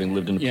Cambridge, having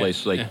lived in a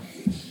place like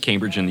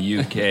Cambridge in the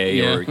UK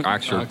or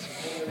Oxford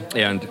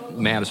and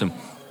Madison,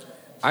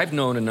 I've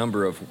known a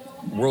number of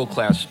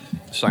world-class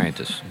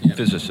scientists,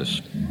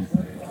 physicists,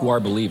 who are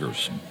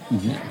believers.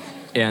 Mm-hmm.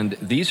 And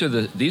these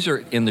are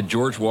in the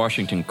George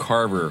Washington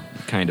Carver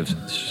kind of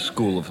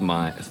school of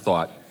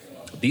thought.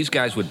 These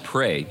guys would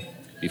pray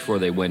before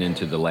they went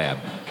into the lab.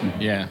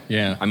 Yeah.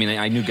 I mean,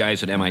 I knew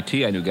guys at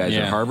MIT, I knew guys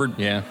at Harvard.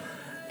 Yeah.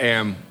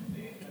 And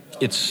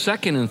it's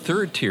second and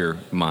third tier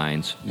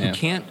minds who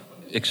can't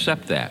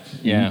accept that.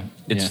 Yeah.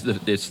 It's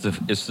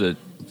the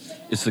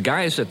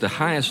guys at the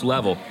highest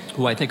level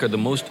who I think are the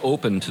most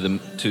open to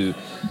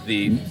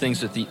the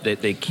things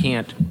that they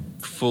can't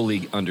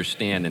fully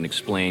understand and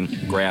explain,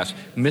 grasp.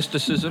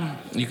 Mysticism,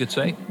 you could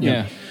say?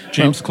 Yeah.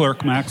 James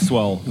Clerk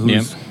Maxwell,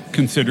 who's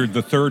considered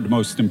the third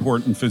most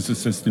important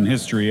physicist in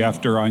history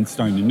after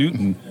Einstein and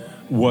Newton,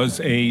 was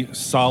a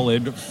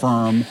solid,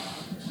 firm,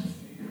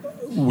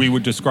 we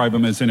would describe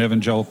him as an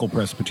evangelical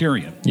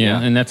Presbyterian. Yeah,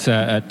 and that's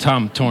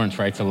Tom Torrance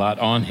writes a lot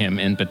on him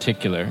in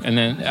particular. And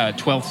then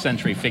 12th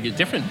century figures,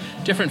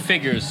 different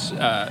figures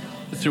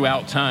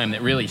throughout time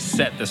that really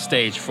set the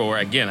stage for,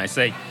 again, I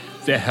say,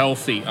 the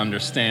healthy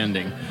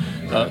understanding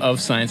of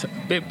science.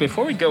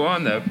 Before we go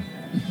on, though,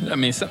 I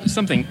mean,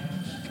 something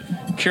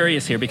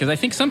curious here because I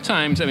think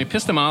sometimes,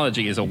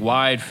 epistemology is a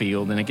wide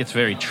field and it gets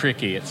very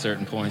tricky at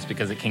certain points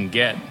because it can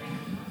get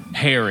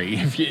hairy,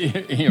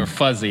 or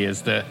fuzzy,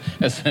 as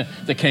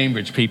the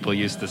Cambridge people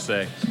used to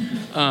say.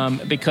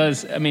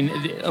 Because,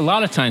 a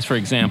lot of times, for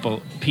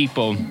example,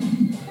 people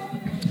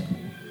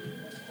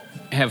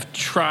have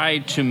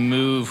tried to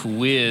move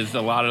with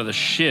a lot of the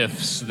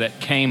shifts that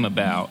came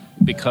about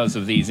because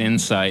of these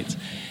insights.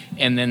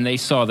 And then they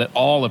saw that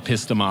all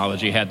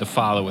epistemology had to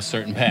follow a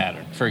certain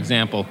pattern. For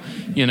example,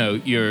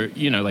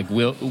 like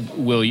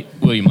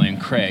William Lane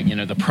Craig,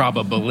 the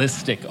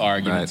probabilistic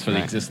arguments for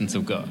the existence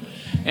of God.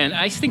 And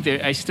I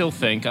still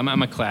think I'm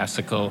a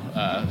classical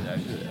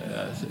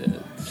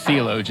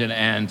theologian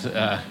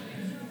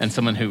and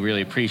someone who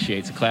really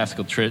appreciates a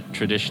classical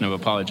tradition of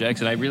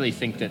apologetics. And I really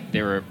think that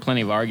there are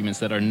plenty of arguments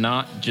that are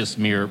not just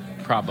mere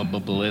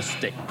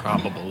probabilistic.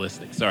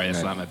 Sorry,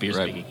 that's not my peer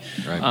speaking.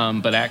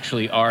 Right. But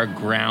actually are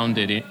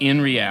grounded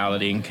in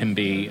reality and can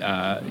be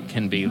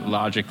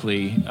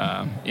logically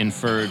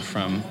inferred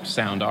from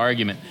sound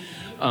argument.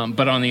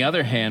 But on the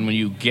other hand, when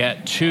you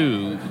get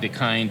to the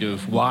kind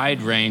of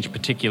wide range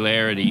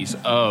particularities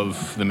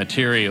of the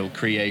material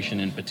creation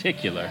in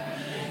particular,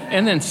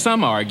 and then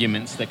some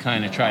arguments that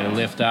kind of try to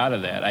lift out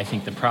of that, I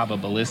think the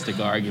probabilistic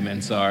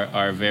arguments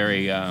are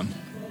very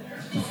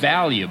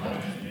valuable.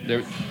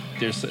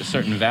 There's a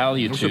certain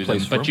value to them,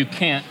 but you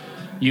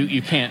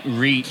can't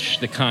reach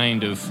the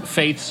kind of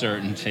faith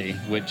certainty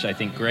which I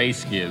think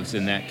grace gives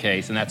in that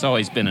case, and that's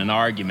always been an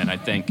argument, I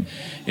think,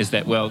 is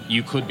that, well,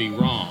 you could be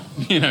wrong.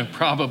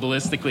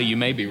 Probabilistically you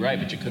may be right,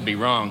 but you could be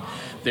wrong.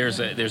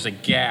 There's a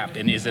gap,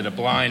 and is it a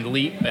blind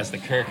leap, as the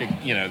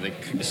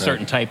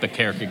certain type of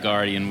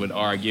Kierkegaardian would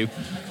argue,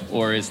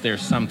 or is there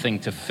something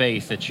to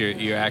faith that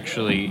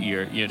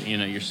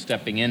you're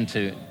stepping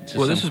into?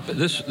 Well,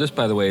 this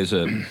by the way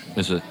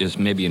is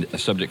maybe a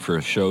subject for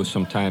a show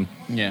sometime.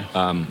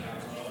 Yeah.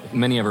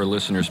 Many of our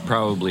listeners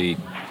probably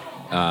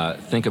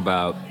think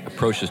about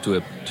approaches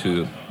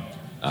to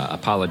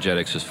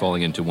apologetics as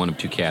falling into one of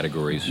two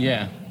categories.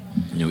 Yeah.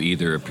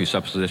 Either a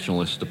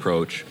presuppositionalist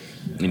approach,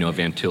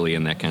 Van Tilly,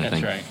 that kind of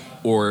thing. Right.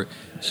 Or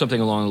something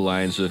along the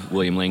lines of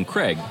William Lane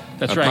Craig.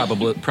 That's right.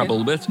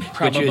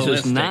 Probabilistic, which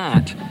is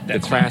not the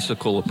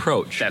classical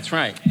approach. That's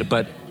right.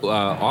 But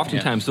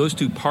oftentimes those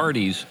two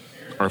parties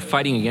are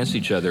fighting against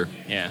each other,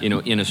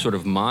 in a sort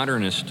of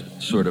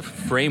modernist sort of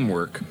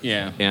framework,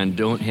 and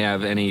don't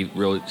have any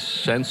real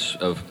sense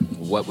of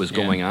what was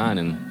going on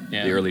in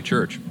the early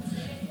church.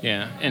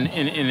 Yeah, and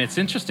it's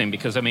interesting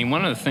because,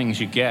 one of the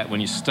things you get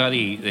when you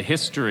study the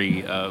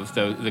history of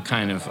the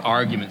kind of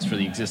arguments for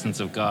the existence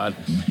of God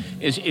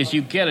is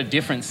you get a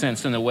different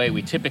sense than the way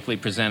we typically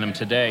present them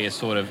today as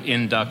sort of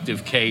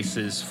inductive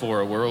cases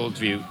for a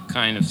worldview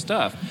kind of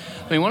stuff.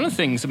 One of the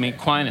things,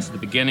 Aquinas at the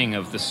beginning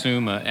of the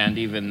Summa and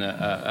even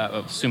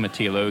of Summa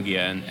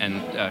Theologia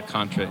and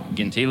Contra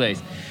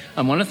Gentiles,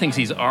 one of the things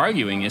he's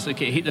arguing is,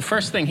 the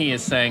first thing he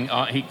is saying,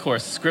 he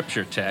quotes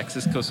scripture text,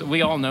 is because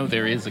we all know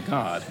there is a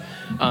God.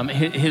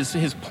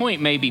 His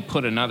point may be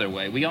put another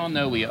way. We all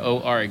know we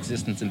owe our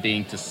existence and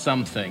being to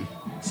something,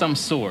 some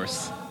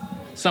source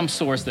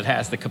that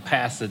has the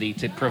capacity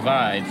to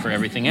provide for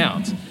everything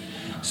else.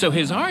 So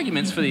his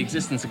arguments for the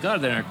existence of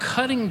God then are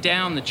cutting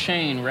down the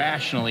chain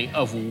rationally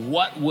of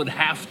what would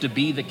have to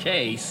be the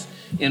case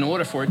in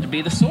order for it to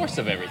be the source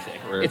of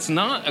everything. Right. It's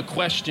not a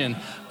question,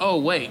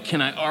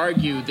 can I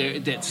argue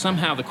that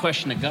somehow the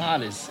question of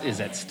God is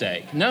at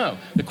stake? No,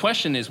 the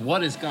question is,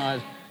 what is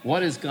God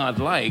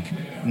like?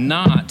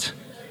 Not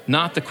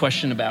the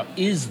question about,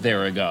 is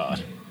there a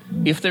God?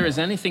 If there is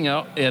anything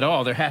at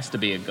all, there has to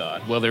be a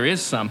God. Well, there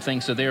is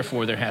something, so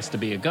therefore there has to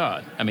be a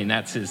God.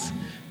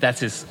 That's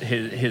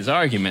his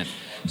argument.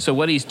 So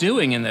what he's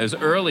doing in those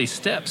early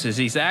steps is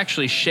he's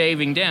actually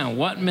shaving down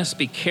what must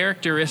be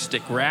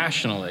characteristic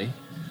rationally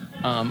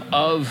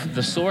of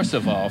the source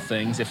of all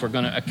things if we're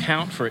going to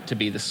account for it to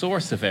be the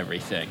source of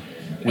everything.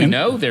 We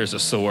know there's a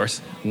source.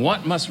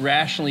 What must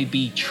rationally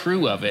be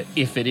true of it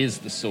if it is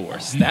the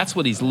source? That's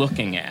what he's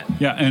looking at.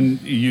 Yeah,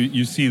 and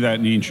you see that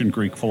in ancient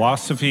Greek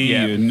philosophy,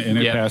 and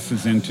it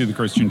passes into the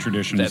Christian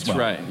tradition as well.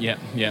 That's right,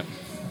 yeah.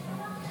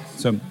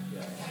 So,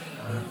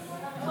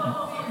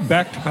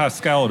 back to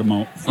Pascal for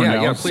now.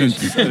 Yeah, please.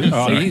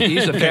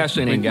 He's a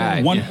fascinating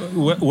guy.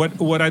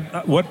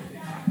 What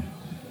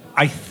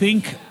I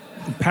think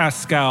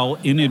Pascal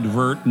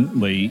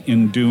inadvertently,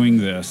 in doing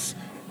this,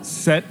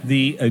 set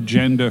the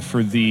agenda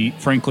for the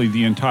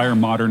entire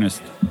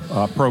modernist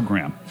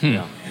program.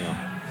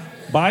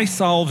 By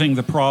solving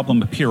the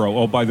problem of Pyrrho.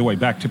 Oh, by the way,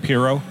 back to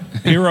Pyrrho.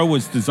 Pyrrho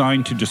was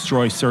designed to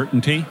destroy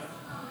certainty.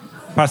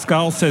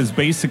 Pascal says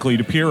basically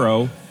to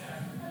Pyrrho,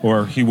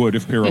 or he would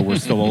if Pyrrho were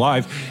still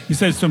alive, he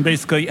says to him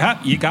basically,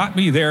 you got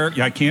me there.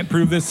 I can't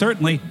prove this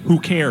certainly. Who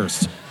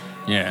cares?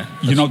 Yeah.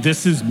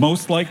 This is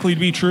most likely to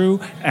be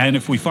true, and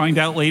if we find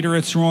out later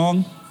it's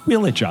wrong,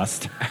 we'll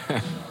adjust.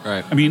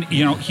 Right.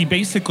 He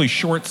basically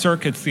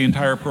short-circuits the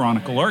entire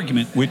Pyrrhonical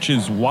argument, which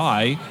is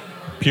why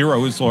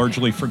Pyrrho is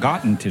largely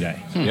forgotten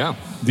today. Yeah.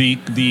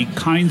 The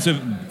kinds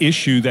of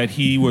issue that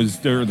he was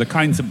there, the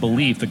kinds of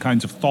belief, the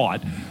kinds of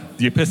thought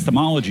the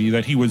epistemology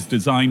that he was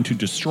designed to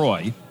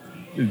destroy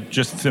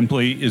just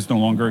simply is no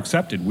longer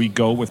accepted. We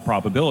go with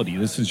probability.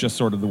 This is just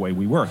sort of the way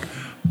we work.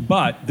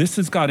 But this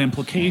has got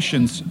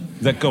implications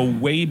that go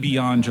way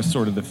beyond just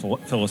sort of the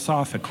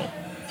philosophical.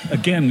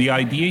 Again, the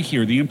idea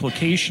here, the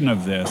implication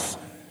of this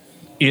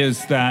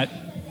is that,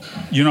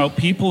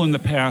 people in the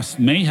past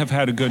may have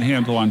had a good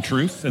handle on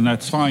truth, and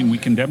that's fine. We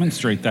can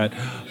demonstrate that.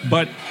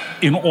 But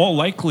in all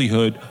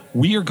likelihood,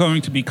 we are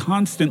going to be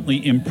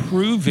constantly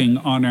improving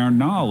on our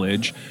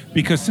knowledge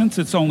because since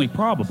it's only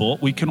probable,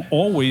 we can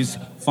always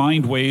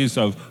find ways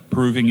of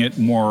proving it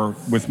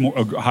with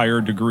a higher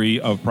degree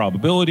of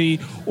probability,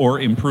 or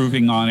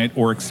improving on it,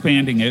 or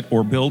expanding it,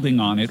 or building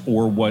on it,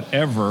 or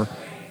whatever.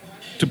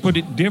 To put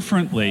it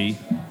differently,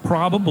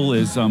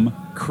 probabilism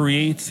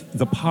creates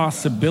the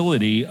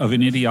possibility of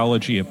an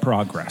ideology of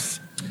progress.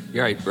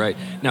 Right.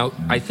 Now,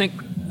 I think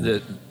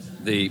the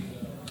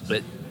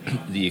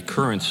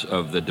occurrence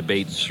of the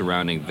debates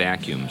surrounding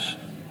vacuums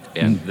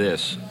and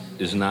this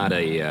is not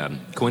a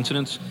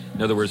coincidence.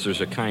 In other words,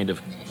 there's a kind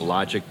of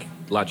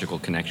logical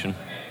connection.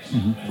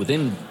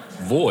 Within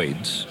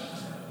voids,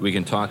 we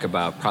can talk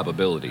about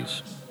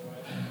probabilities.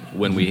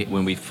 When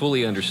we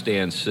fully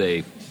understand,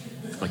 say,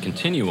 a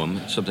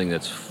continuum, something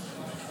that's...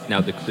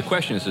 Now, the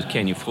question is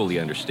can you fully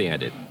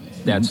understand it?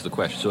 That's the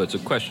question. So it's a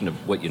question of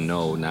what you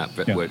know, not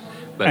what...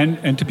 But,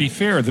 and to be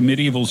fair, the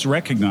medievals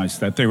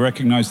recognized that. They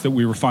recognized that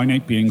we were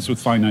finite beings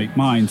with finite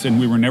minds, and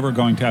we were never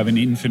going to have an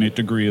infinite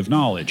degree of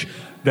knowledge.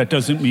 That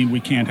doesn't mean we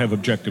can't have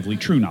objectively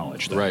true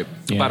knowledge, though. Right.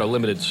 About a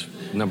limited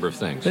number of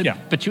things.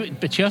 But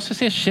you also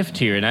see a shift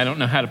here, and I don't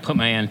know how to put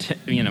my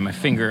my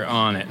finger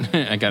on it.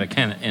 I got a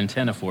kind of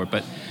antenna for it,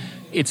 but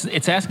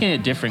it's asking a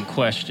different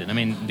question. I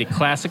mean, the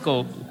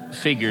classical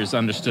figures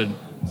understood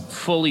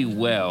fully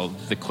well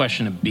the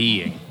question of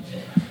being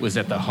was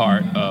at the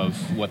heart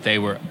of what they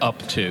were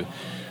up to.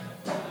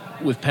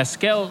 With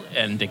Pascal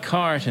and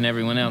Descartes and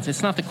everyone else,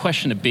 it's not the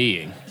question of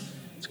being.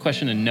 It's a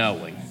question of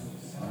knowing.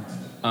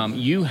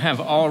 You have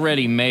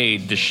already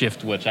made the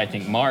shift, which I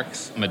think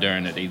marks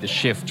modernity, the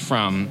shift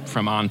from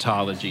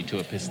ontology to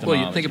epistemology.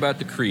 Well, you think about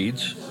the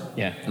creeds.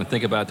 Yeah. And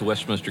think about the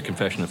Westminster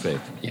Confession of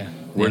Faith. Yeah.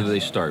 Where do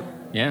they start?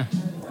 Yeah.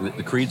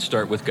 The creeds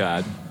start with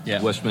God. Yeah.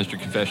 The Westminster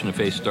Confession of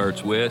Faith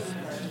starts with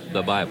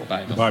the Bible.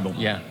 The Bible.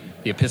 Yeah.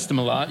 The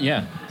epistemology.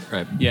 Yeah.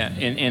 Right. Yeah.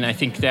 And I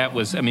think that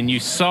was, you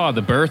saw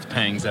the birth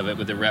pangs of it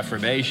with the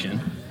Reformation.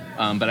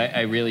 But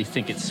I really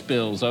think it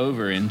spills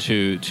over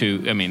into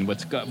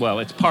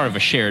it's part of a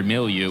shared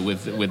milieu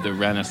with the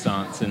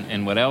Renaissance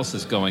and what else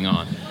is going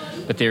on.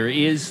 But there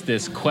is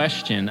this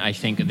question, I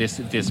think,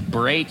 this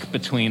break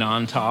between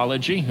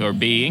ontology or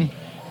being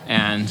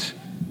and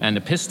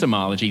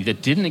epistemology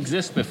that didn't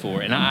exist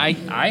before. And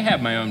I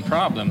have my own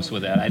problems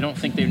with that. I don't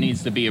think there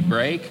needs to be a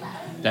break.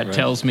 That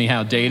tells me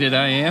how dated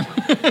I am.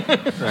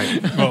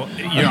 Right. Well,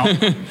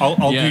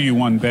 I'll do you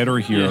one better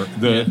here.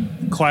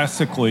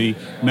 Classically,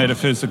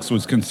 metaphysics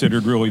was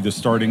considered really the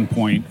starting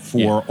point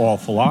for all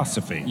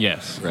philosophy.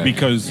 Yes. Right.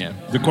 Because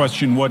the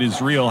question, what is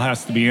real,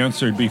 has to be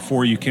answered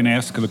before you can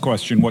ask the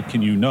question, what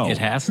can you know? It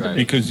has to be.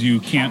 Because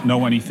you can't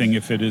know anything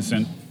if it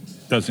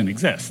doesn't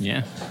exist.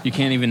 Yeah. You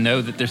can't even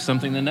know that there's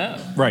something to know.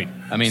 Right.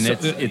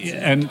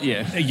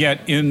 Yet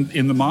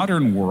in the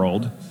modern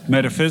world,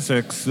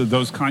 metaphysics,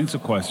 those kinds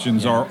of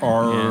questions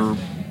are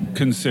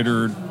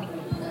considered,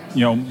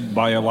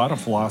 by a lot of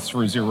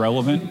philosophers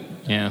irrelevant,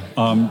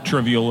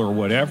 trivial or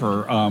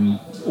whatever,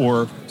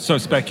 or so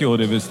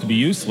speculative as to be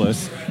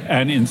useless,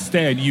 and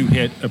instead you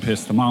hit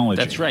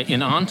epistemology. That's right.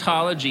 In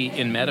ontology,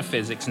 in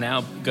metaphysics,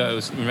 now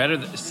goes,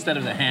 instead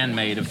of the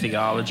handmaid of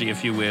theology,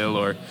 if you will,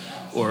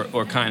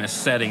 or kind of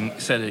setting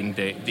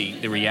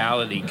the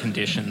reality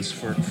conditions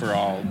for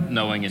all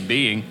knowing and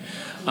being,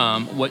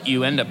 what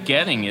you end up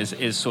getting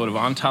is sort of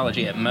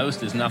ontology at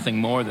most is nothing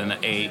more than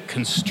a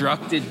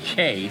constructed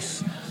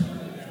case,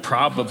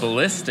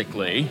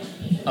 probabilistically,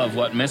 of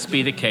what must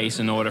be the case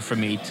in order for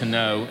me to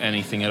know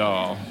anything at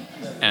all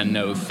and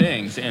know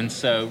things. And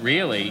so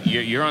really,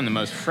 you're on the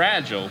most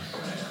fragile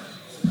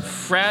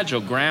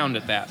ground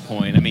at that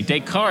point.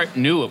 Descartes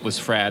knew it was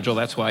fragile.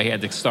 That's why he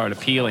had to start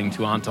appealing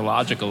to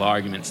ontological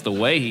arguments the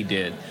way he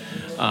did.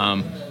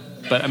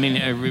 But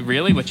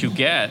really what you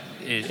get,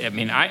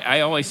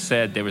 I always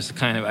said there was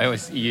I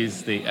always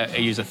use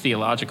a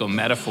theological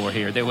metaphor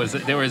here. There was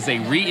a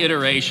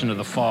reiteration of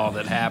the fall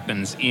that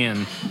happens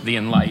in the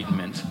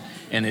Enlightenment.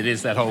 And it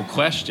is that whole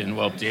question,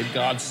 well, did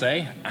God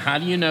say? How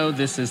do you know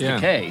this is the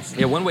case?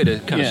 Yeah, one way to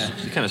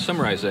kind of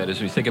summarize that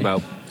is we think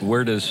about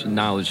where does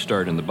knowledge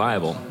start in the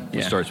Bible?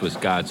 It starts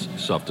with God's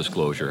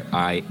self-disclosure.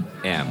 I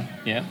am.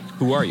 Yeah.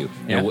 Who are you?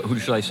 Yeah. Who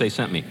should I say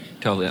sent me?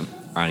 Tell them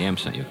I am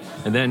sent you.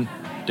 And then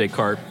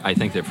Descartes, I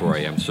think, therefore I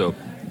am. So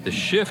the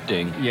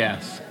shifting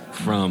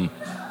from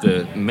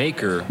the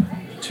maker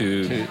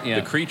to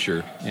the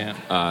creature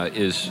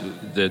is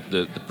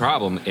the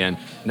problem. And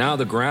now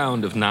the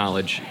ground of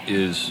knowledge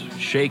is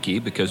shaky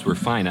because we're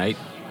finite.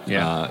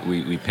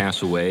 We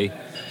pass away.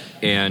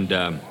 And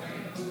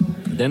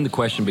then the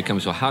question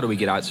becomes, so how do we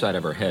get outside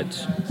of our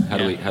heads? How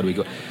do we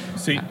go?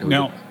 See,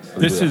 now,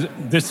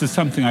 This is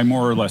something I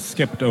more or less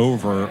skipped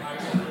over.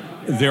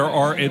 There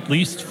are at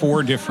least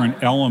 4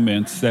 different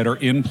elements that are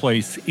in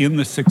place in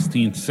the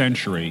 16th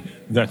century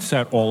that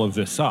set all of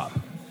this up.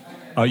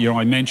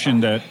 I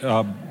mentioned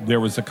that there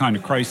was a kind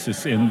of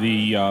crisis in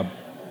the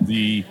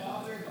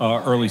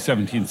early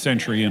 17th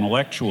century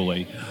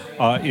intellectually.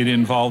 It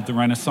involved the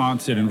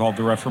Renaissance, it involved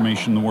the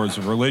Reformation, the wars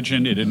of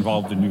religion, it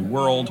involved the New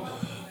World.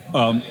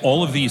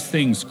 All of these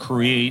things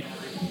create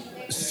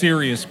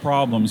serious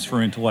problems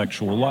for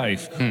intellectual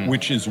life,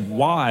 which is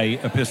why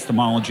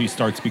epistemology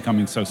starts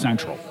becoming so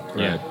central.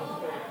 Right.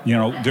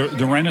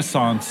 The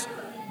Renaissance,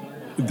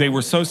 they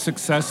were so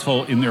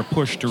successful in their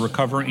push to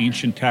recover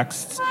ancient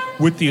texts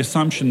with the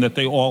assumption that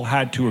they all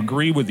had to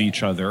agree with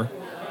each other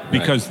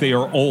because they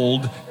are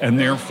old and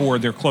therefore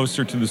they're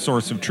closer to the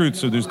source of truth,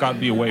 so there's got to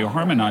be a way of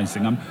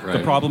harmonizing them. Right.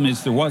 The problem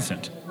is there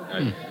wasn't.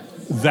 Right.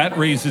 That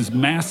raises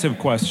massive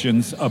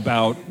questions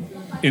about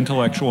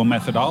intellectual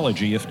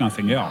methodology, if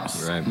nothing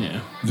else. Right. Yeah.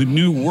 The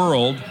New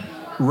World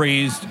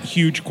raised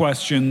huge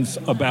questions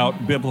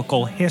about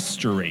biblical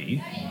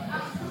history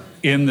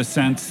in the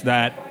sense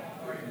that,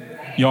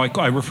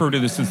 I refer to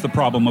this as the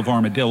problem of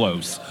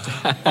armadillos.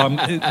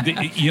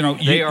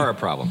 They are a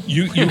problem.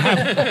 You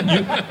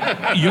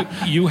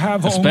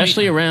have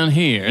especially around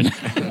here.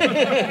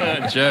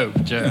 Joke.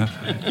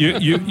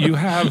 You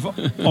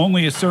have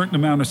only a certain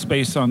amount of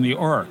space on the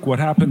ark. What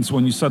happens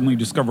when you suddenly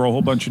discover a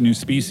whole bunch of new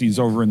species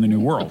over in the New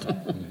World?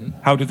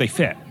 How do they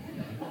fit?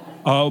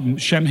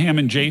 Shem, Ham,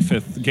 and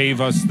Japheth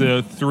gave us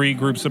the 3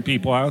 groups of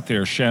people out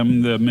there.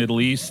 Shem, the Middle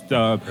East,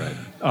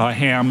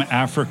 Ham,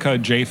 Africa,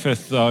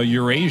 Japheth,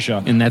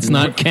 Eurasia. And that's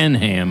not Ken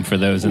Ham for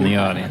those in the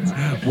audience.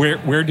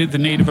 Where did the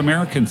Native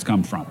Americans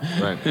come from?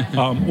 Right.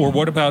 Or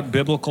what about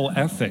biblical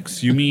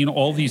ethics? You mean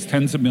all these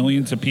tens of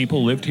millions of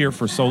people lived here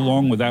for so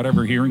long without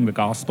ever hearing the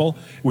gospel,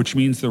 which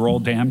means they're all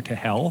damned to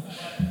hell?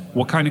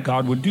 What kind of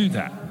God would do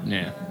that?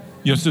 Yeah.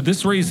 So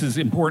this raises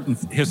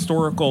important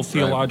historical,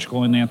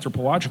 theological, and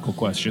anthropological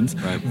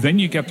questions. Right. Then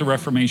you get the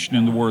Reformation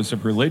and the wars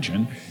of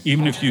religion.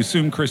 Even if you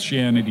assume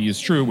Christianity is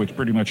true, which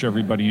pretty much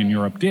everybody in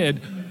Europe did,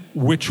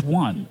 which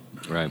one?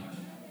 Right.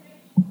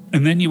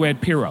 And then you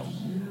add Pyrrho.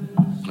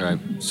 Right.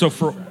 So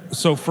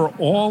for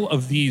all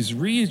of these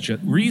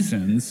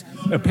reasons,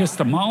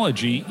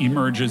 epistemology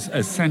emerges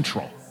as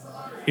central.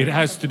 It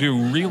has to do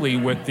really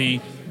with the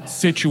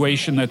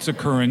situation that's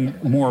occurring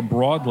more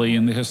broadly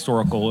in the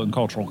historical and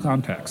cultural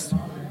context.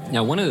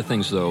 Now, one of the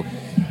things, though,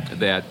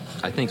 that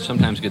I think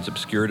sometimes gets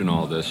obscured in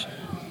all this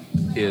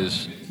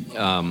is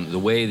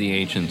the way the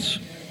ancients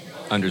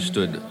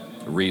understood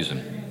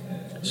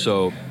reason.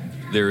 So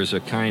there is a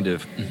kind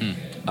of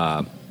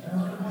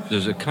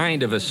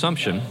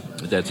assumption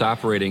that's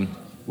operating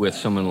with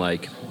someone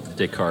like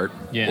Descartes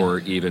or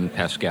even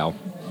Pascal.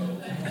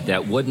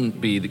 That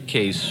wouldn't be the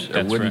case,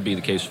 or wouldn't be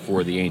the case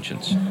for the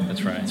ancients.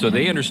 That's right. So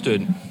they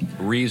understood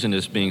reason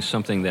as being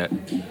something that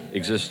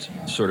exists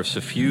sort of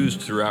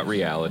suffused throughout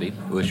reality,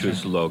 which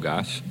was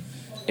logos,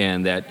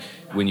 and that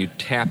when you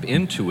tap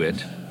into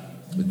it,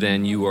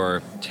 then you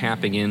are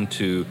tapping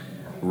into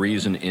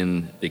reason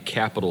in the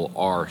capital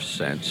R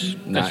sense,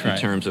 not in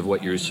terms of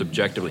what you're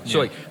subjectively.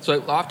 Yeah.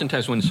 So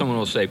oftentimes when someone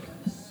will say,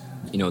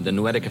 the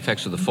noetic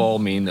effects of the fall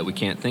mean that we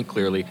can't think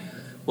clearly,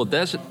 well,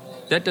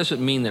 that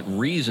doesn't mean that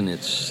reason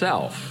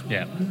itself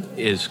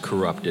is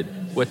corrupted.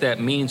 What that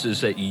means is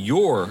that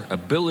your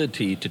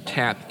ability to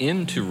tap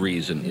into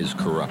reason is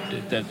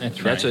corrupted.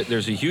 That's right.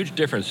 There's a huge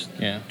difference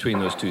between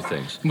those two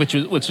things. Which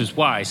is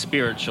why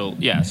spiritual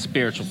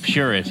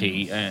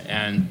purity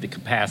and the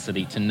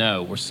capacity to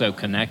know were so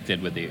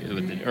connected with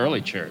the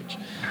early church.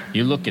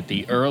 You look at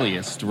the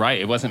earliest,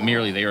 right? It wasn't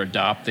merely they were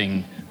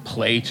adopting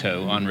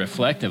Plato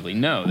unreflectively.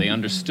 No, they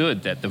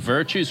understood that the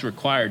virtues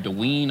required to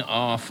wean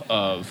off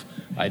of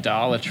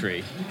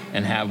idolatry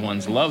and have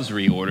one's loves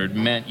reordered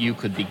meant you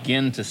could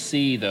begin to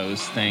see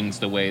those things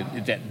the way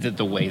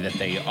that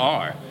they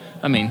are.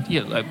 I mean,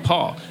 like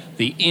Paul,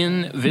 the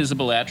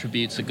invisible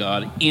attributes of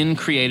God in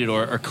created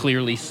order are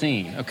clearly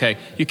seen. Okay,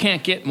 you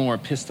can't get more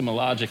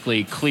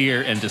epistemologically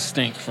clear and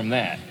distinct from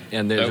that.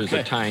 And there's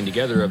a tying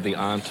together of the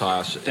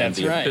ontos and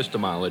the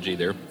epistemology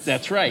there.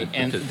 That's right.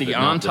 And the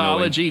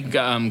ontology,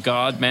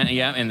 God, man,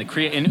 and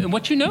the and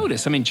what you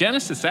notice, I mean,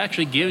 Genesis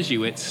actually gives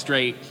you it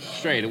straight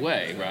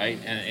away, right?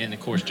 And of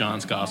course,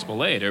 John's gospel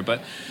later. But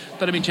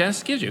I mean,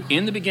 Genesis gives you,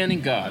 in the beginning,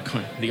 God,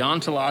 the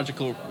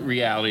ontological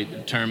reality that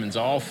determines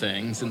all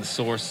things, and the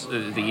source,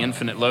 the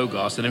infinite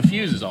logos that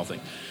infuses all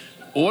things.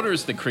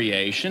 Orders the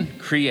creation.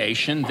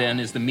 Creation then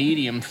is the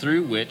medium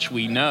through which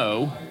we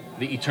know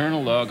the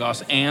eternal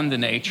logos and the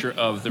nature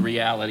of the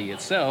reality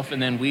itself,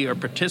 and then we are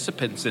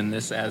participants in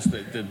this as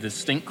the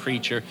distinct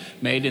creature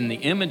made in the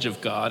image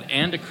of God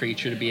and a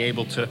creature to be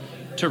able to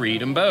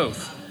read them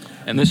both.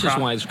 And this is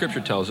why the scripture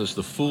tells us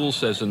the fool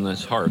says in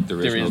his heart there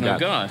is no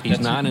God. He's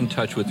not in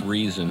touch with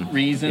reason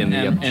in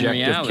the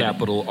objective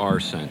capital R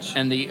sense.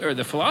 And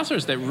the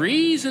philosophers that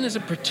reason is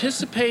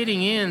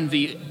participating in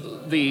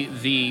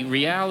the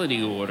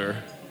reality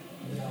order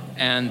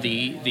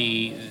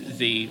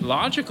the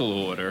logical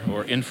order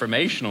or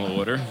informational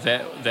order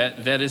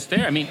that is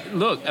there. I mean,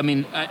 look,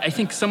 I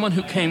think someone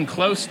who came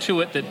close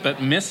to it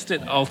but missed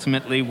it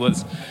ultimately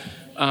was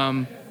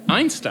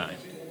Einstein.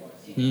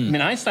 I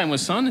mean, Einstein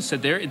was son and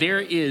said there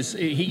is,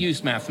 he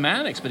used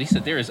mathematics, but he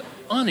said there is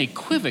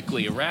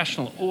unequivocally a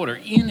rational order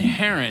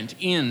inherent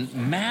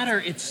in matter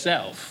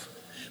itself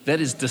that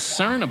is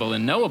discernible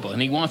and knowable,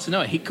 and he wants to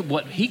know it.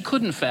 What he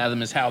couldn't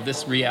fathom is how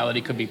this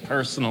reality could be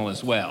personal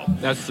as well.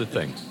 That's the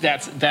thing.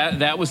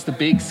 That was the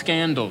big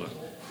scandal.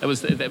 That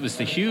was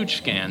the huge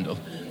scandal.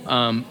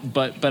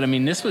 But I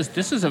mean, this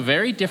is a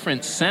very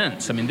different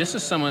sense. I mean, this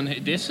is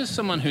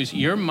someone whose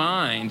your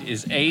mind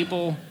is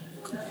able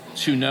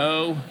to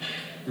know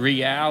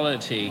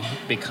reality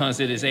because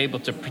it is able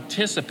to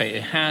participate.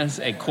 It has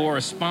a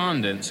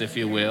correspondence, if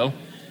you will,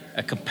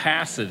 a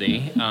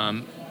capacity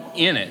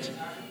in it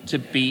to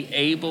be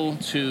able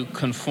to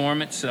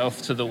conform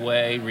itself to the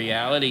way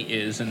reality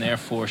is and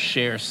therefore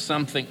share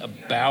something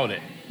about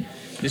it.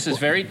 This is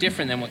very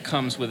different than what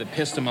comes with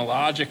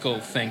epistemological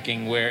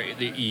thinking, where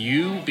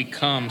you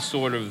become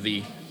sort of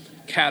the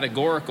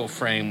categorical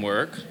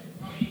framework.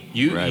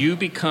 You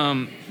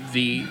become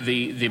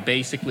the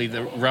basically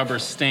the rubber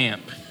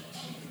stamp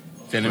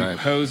that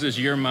imposes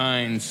your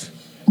mind's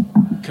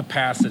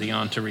capacity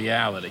onto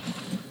reality.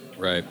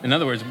 Right. In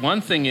other words,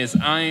 one thing is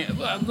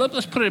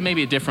let's put it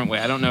maybe a different way.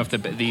 I don't know if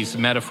these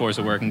metaphors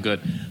are working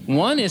good.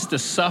 One is to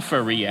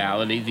suffer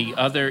reality. The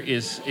other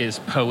is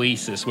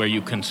poiesis, where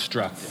you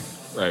construct it.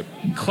 Right.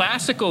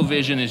 Classical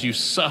vision is you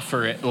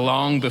suffer it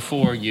long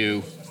before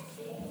you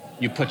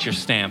put your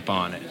stamp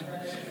on it.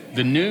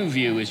 The new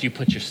view is you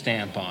put your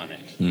stamp on it.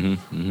 Mm-hmm,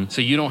 mm-hmm.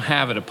 So you don't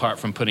have it apart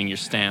from putting your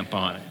stamp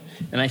on it.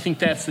 And I think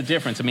that's the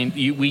difference. I mean,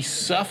 we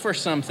suffer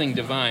something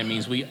divine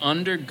means we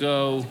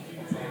undergo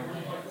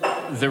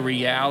the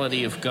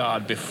reality of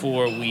God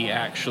before we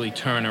actually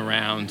turn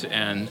around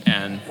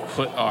and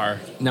put our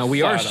Now,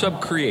 we are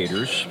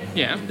sub-creators.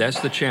 Yeah.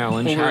 That's the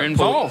challenge. Well, we're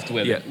involved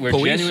with it. We're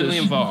genuinely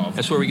involved.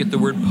 That's where we get the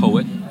word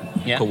poet,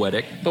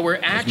 poetic. But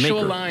we're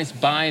actualized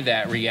by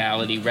that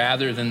reality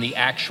rather than the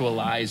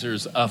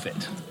actualizers of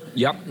it.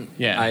 Yep.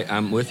 Yeah.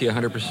 I'm with you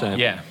 100%.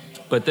 Yeah.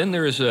 But then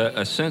there is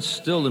a sense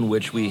still in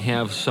which we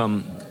have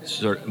some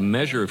sort of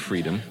measure of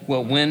freedom.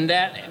 Well,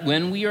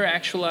 when we are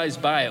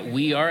actualized by it,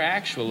 we are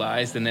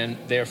actualized, and then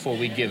therefore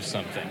we give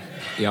something.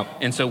 Yep.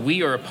 And so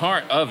we are a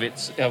part of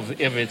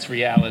its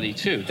reality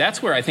too.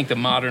 That's where I think the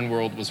modern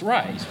world was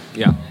right.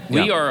 Yeah.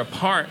 We are a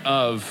part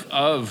of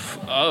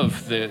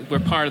we're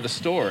part of the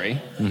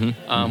story.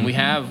 Mm-hmm. We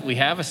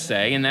have a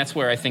say, and that's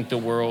where I think the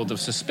world of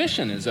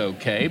suspicion is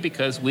okay,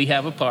 because we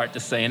have a part to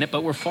say in it,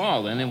 but we're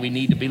fallen and we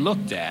need tobe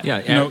looked at.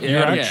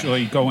 Yeah. You're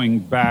actually going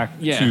back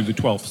to the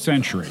 12th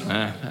century.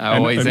 I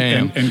always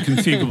am. And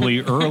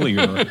conceivably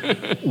earlier,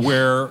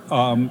 where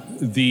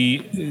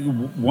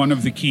one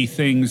of the key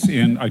things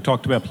I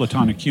talked about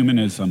Platonic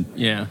humanism.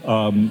 Yeah.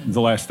 The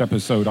last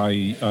episode,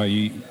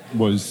 I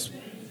was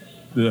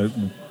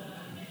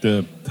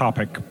the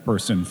topic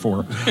person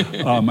for.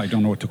 I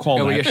don't know what to call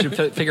that. We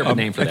should figure out a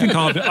name for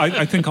that.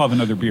 I think I'll have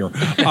another beer.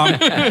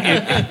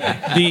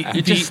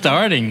 You're just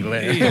starting,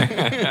 Blaise.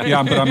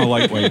 Yeah, but I'm a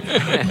lightweight.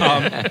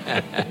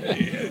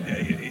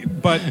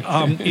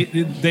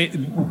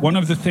 One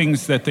of the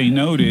things that they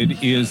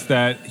noted is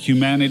that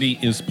humanity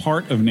is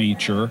part of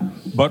nature,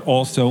 but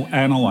also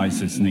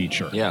analyzes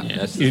nature. Yeah,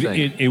 that's the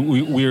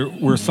thing.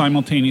 We're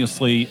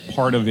simultaneously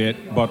part of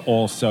it, but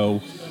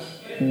also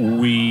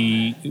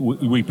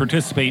we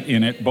participate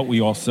in it, but we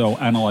also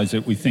analyze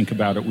it, we think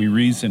about it, we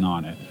reason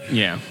on it.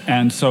 Yeah.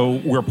 And so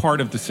we're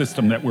part of the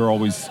system that we're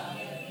always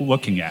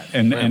looking at,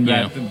 and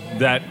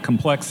that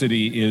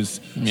complexity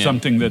is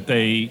something that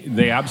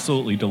they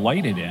absolutely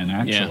delighted in,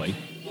 actually.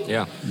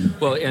 Yeah.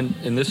 Well,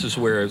 and this is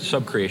where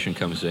subcreation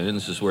comes in, and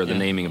this is where the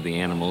naming of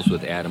the animals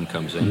with Adam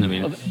comes in. I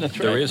mean, that's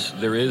right.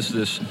 there is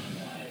this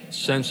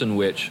sense in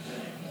which,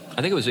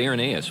 I think it was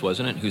Irenaeus,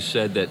 wasn't it, who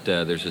said that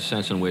there's a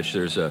sense in which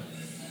there's the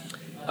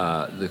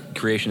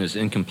creation is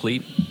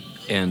incomplete,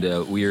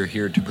 and we are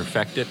here to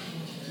perfect it.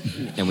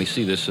 And we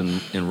see this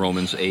in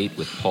Romans 8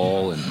 with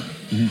Paul.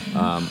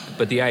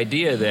 But the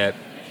idea that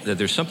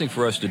there's something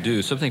for us to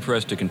do, something for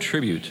us to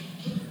contribute,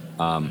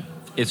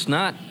 it's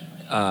not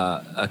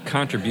a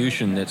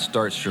contribution that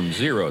starts from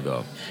zero,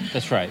 though.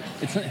 That's right.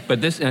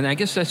 And I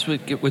guess that's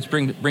what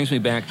brings me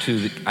back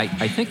to,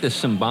 I think, the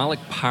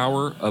symbolic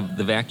power of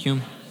the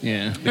vacuum.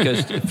 Yeah.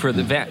 Because for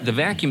the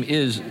vacuum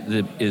is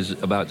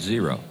about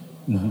zero.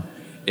 Mm-hmm.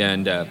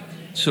 And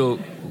so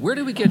where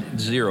do we get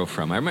zero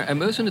from? I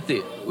remember, doesn't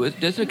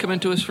it come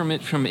into us from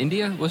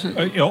India? Wasn't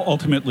it?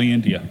 Ultimately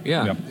India.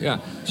 Yeah.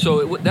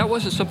 So that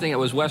wasn't something that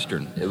was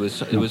Western. It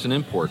was an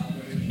import.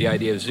 The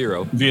idea of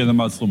zero via the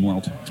Muslim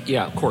world.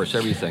 Yeah, of course,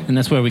 everything. And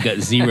that's where we got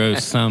zero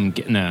sum.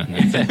 No.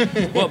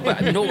 Well,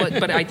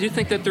 but I do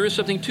think that there is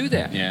something to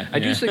that. Yeah. I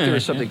do think there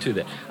is something to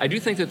that. I do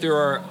think that there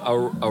are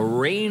a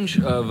range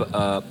of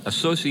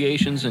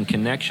associations and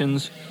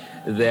connections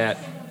that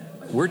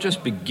we're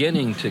just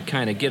beginning to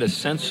kind of get a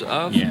sense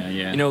of.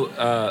 Yeah. You know,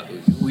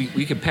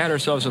 we could pat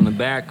ourselves on the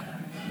back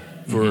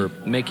for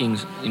making,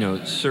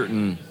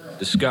 certain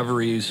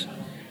discoveries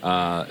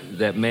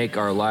that make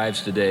our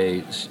lives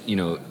today,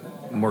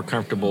 more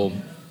comfortable,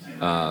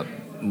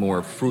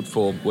 more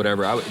fruitful,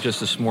 whatever. Just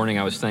this morning,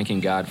 I was thanking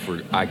God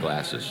for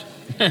eyeglasses.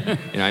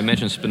 I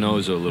mentioned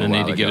Spinoza a little while ago.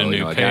 I need to get a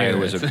new a pair. guy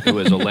who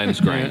was a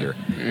lens grinder.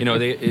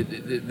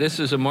 This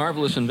is a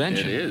marvelous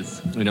invention. It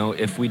is.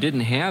 If we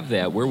didn't have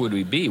that, where would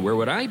we be? Where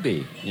would I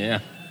be? Yeah.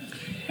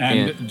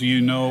 And do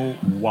you know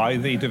why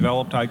they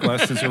developed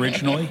eyeglasses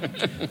originally?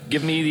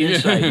 Give me the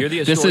insight. You're the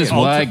historian. This is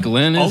why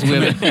Glenn is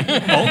with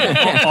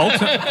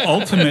it.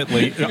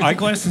 Ultimately,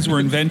 eyeglasses were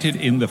invented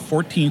in the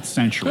 14th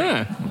century.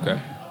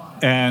 Okay.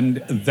 And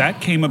that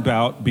came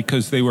about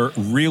because they were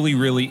really,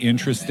 really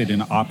interested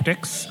in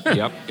optics.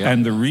 Yep.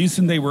 And the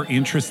reason they were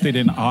interested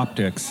in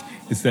optics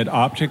is that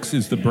optics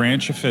is the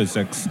branch of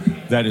physics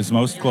that is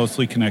most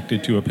closely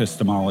connected to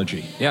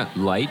epistemology. Yeah,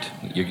 light.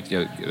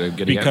 You're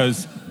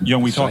because,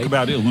 we talk sight.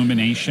 about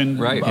illumination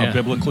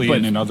biblically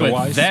and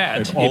otherwise.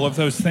 But all of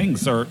those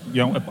things are,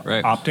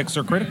 optics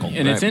are critical.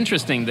 And it's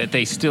interesting that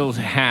they still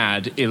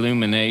had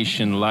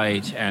illumination,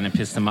 light, and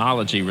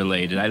epistemology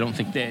related. I don't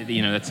think that,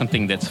 that's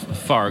something that's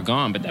far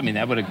gone. But,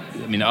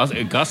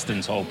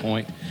 Augustine's whole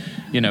point,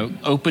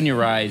 open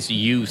your eyes,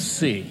 you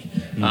see.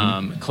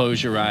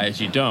 Close your eyes,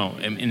 you don't.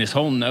 And this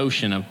whole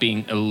notion of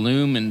being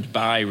illumined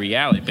by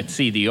reality. But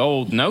see, the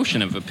old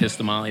notion of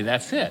epistemology,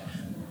 that's it.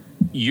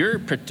 You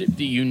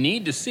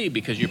need to see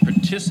because you're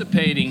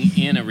participating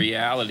in a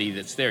reality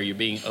that's there. You're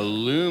being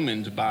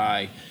illumined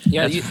by.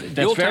 Yeah,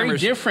 that's very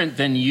different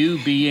than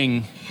you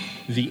being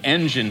the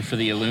engine for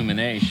the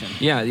illumination.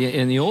 Yeah,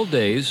 in the old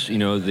days, they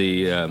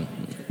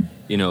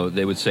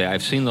would say,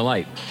 "I've seen the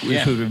light,"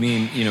 which would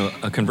mean,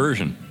 a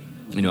conversion.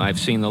 I've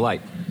seen the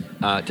light.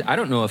 I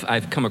don't know if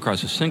I've come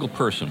across a single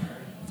person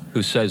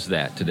who says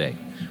that today.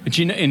 But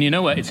you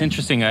know what? It's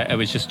interesting. I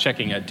was just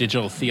checking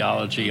digital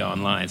theology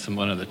online,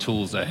 one of the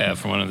tools I have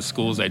from one of the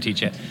schools I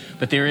teach at.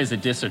 But there is a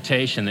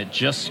dissertation that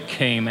just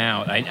came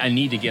out. I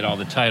need to get all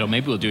the title.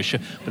 Maybe we'll do a show.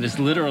 But it's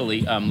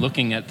literally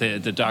looking at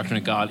the doctrine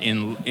of God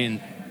in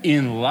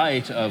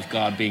light of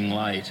God being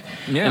light.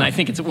 Yeah. And I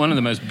think it's one of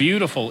the most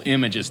beautiful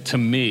images to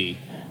me,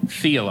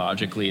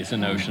 theologically, is the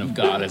notion of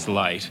God as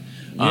light.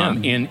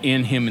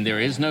 In him, there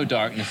is no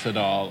darkness at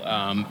all.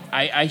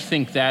 I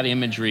think that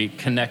imagery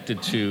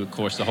connected to, of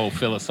course, the whole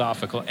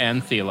philosophical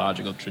and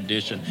theological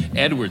tradition.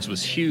 Edwards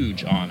was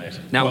huge on it.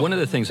 Now, one of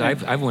the things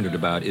I've wondered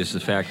about is the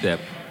fact that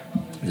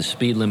the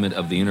speed limit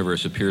of the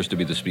universe appears to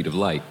be the speed of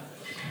light.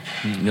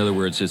 In other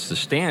words, it's the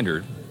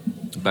standard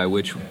by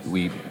which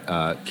we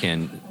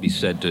can be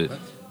said to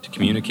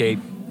communicate,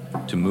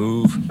 to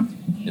move,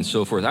 and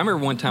so forth. I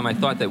remember one time I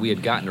thought that we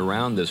had gotten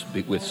around this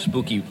with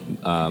spooky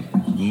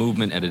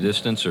movement at a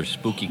distance or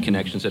spooky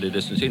connections at a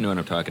distance. You know what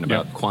I'm talking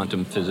about,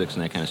 quantum physics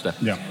and that kind of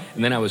stuff. Yeah.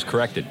 And then I was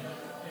corrected.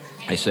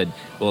 I said,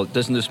 well,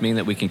 doesn't this mean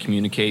that we can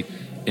communicate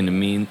in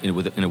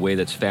a way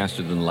that's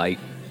faster than light?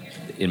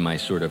 In my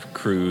sort of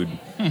crude,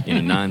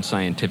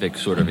 non-scientific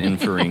sort of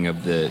inferring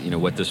of the,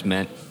 what this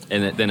meant.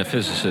 And then a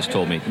physicist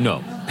told me,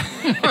 no.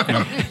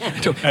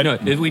 No,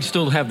 we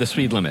still have the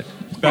speed limit.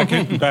 Back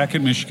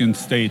at Michigan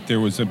State, there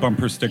was a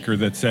bumper sticker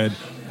that said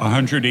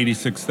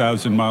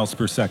 186,000 miles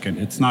per second.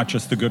 It's not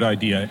just a good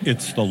idea,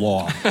 it's the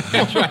law.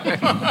 That's right.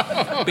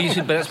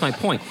 But that's my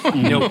point.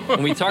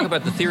 When we talk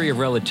about the theory of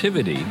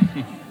relativity,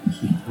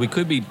 we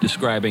could be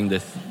describing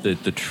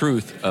the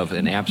truth of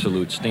an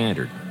absolute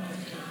standard.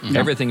 Mm-hmm.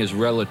 Everything is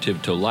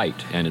relative to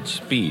light and its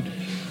speed.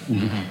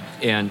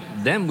 Mm-hmm. And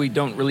then we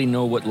don't really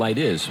know what light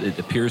is. It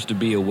appears to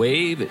be a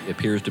wave. It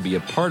appears to be a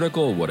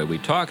particle. What are we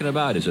talking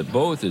about? Is it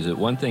both? Is it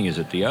one thing? Is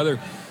it the other?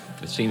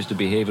 It seems to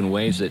behave in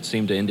ways that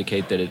seem to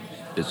indicate that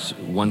it's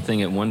one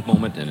thing at one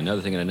moment and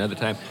another thing at another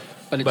time.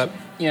 But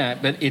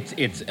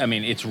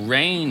it's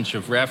range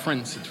of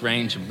reference, it's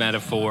range of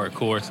metaphor, of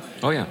course.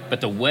 Oh, yeah.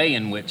 But the way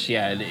in which,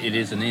 it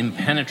is an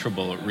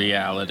impenetrable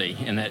reality,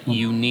 and that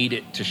you need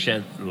it to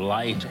shed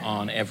light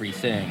on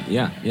everything.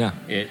 Yeah.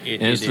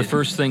 It's the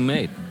first thing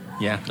made.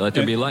 Yeah. Let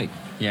there be light.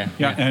 Yeah.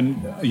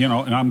 And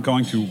I'm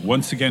going to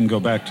once again go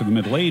back to the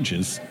Middle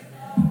Ages.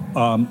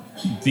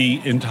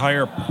 The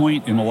entire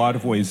point, in a lot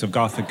of ways, of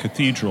Gothic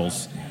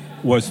cathedrals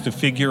was to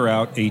figure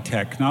out a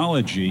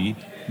technology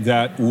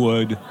that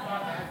would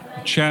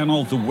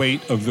channel the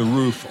weight of the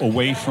roof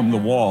away from the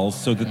walls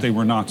so that they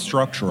were not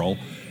structural.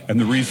 And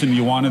the reason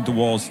you wanted the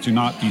walls to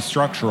not be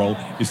structural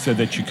is so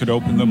that you could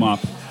open them up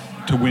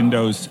to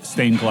windows,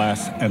 stained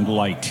glass, and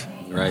light.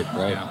 Right.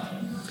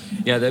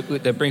 Yeah,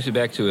 that brings me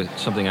back to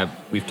something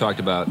we've talked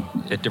about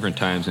at different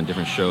times in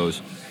different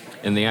shows,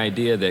 and the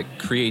idea that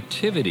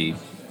creativity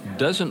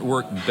doesn't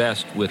work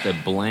best with a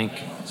blank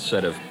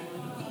set of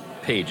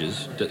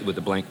pages, with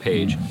a blank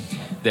page,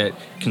 that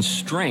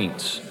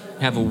constraints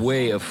have a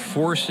way of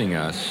forcing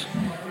us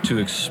to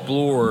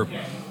explore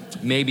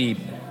maybe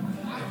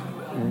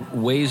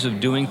ways of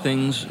doing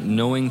things,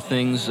 knowing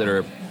things that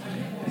are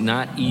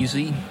not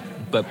easy,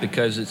 but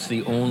because it's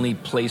the only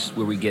place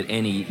where we get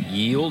any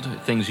yield,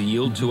 things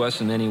yield to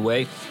us in any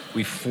way,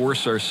 we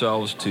force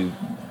ourselves to,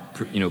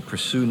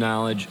 pursue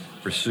knowledge,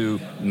 pursue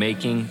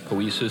making,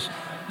 poiesis,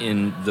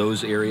 in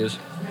those areas.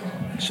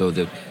 So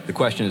the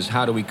question is,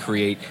 how do we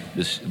create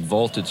this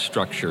vaulted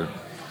structure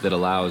that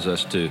allows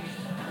us to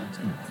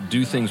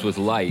do things with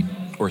light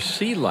or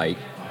see light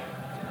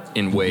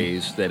in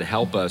ways that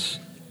help us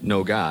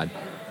know God?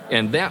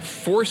 And that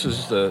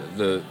forces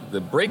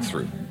the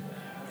breakthrough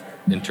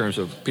in terms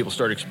of people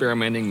start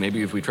experimenting.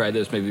 Maybe if we try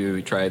this, maybe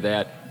we try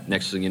that.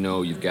 Next thing you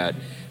know, you've got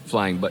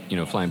flying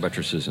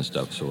buttresses and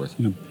stuff, so forth.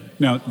 Yeah.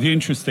 Now, the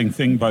interesting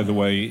thing, by the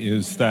way,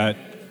 is that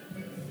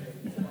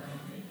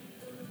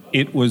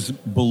it was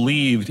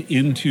believed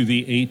into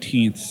the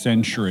 18th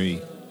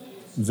century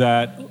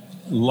that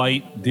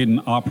light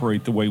didn't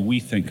operate the way we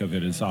think of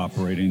it as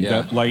operating.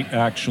 Yeah. That light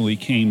actually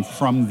came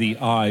from the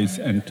eyes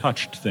and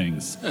touched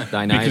things.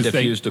 Thine eye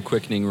diffused a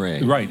quickening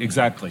ray. Right,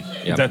 exactly.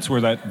 Yep. That's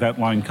where that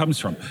line comes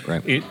from.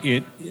 Right.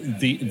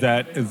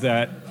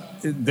 That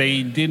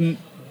they didn't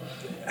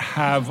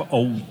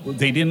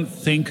they didn't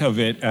think of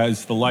it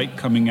as the light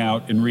coming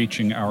out and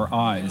reaching our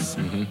eyes.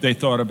 Mm-hmm. They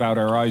thought about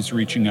our eyes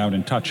reaching out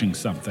and touching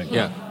something.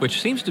 Yeah,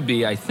 which seems to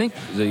be, I think,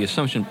 the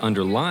assumption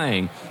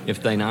underlying,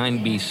 if thine eye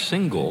be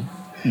single,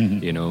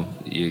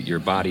 mm-hmm. Your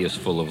body is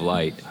full of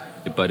light.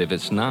 But if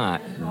it's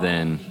not,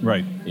 then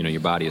right.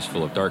 Your body is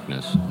full of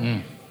darkness.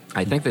 Mm.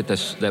 I think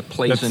that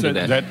plays into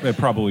that. That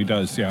probably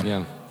does, yeah.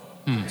 Yeah.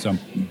 So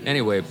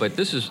anyway, but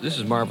this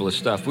is marvelous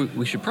stuff.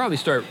 We should probably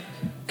start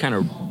kind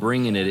of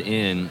bringing it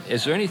in.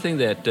 Is there anything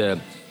that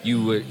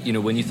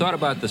when you thought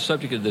about the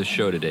subject of this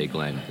show today,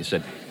 Glenn, you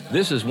said,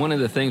 this is one of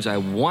the things I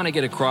want to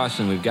get across,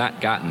 and we've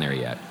gotten there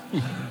yet?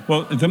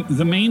 Well,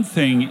 the main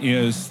thing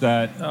is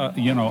that,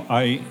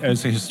 I,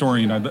 as a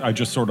historian, I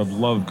just sort of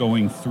love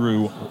going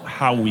through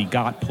how we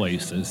got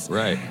places.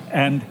 Right.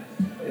 And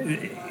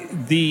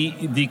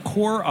the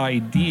core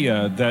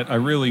idea that I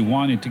really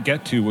wanted to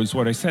get to was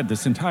what I said.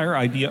 This entire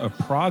idea of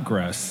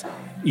progress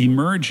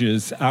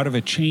emerges out of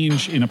a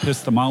change in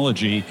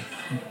epistemology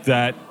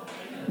that,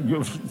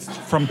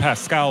 from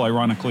Pascal,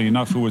 ironically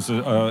enough, who was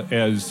a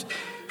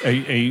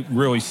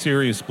really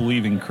serious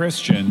believing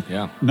Christian.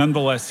 Yeah.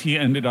 Nonetheless, he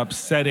ended up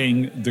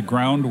setting the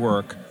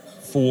groundwork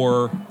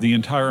for the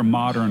entire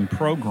modern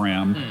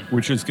program,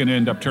 which is going to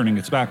end up turning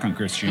its back on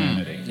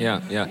Christianity.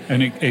 Yeah, yeah.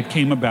 And it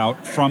came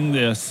about from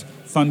this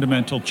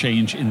fundamental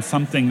change in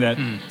something that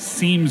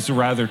seems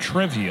rather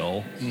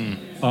trivial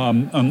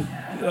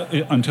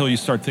until you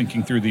start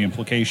thinking through the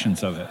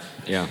implications of it.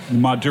 Yeah.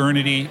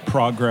 Modernity,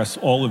 progress,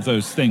 all of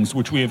those things,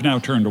 which we have now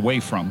turned away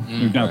from.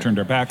 We've now turned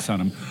our backs on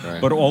them.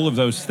 Right. But all of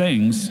those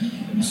things,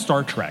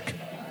 Star Trek,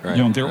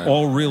 right. They're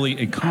all really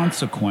a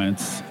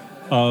consequence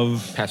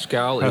of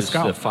Pascal is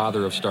the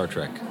father of Star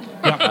Trek.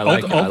 Yeah, I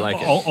like it.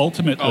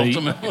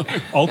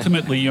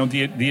 Ultimately,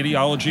 the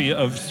ideology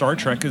of Star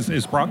Trek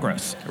is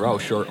progress. Oh,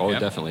 sure. Oh,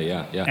 yep. Definitely.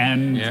 Yeah, yeah.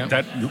 And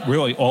that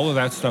really, all of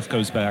that stuff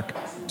goes back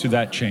to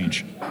that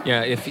change.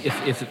 Yeah.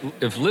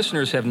 If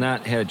listeners have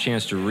not had a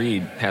chance to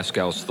read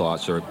Pascal's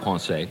thoughts or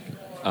pensées,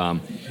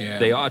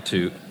 they ought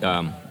to.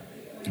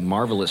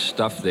 Marvelous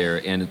stuff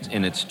there,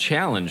 and it's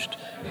challenged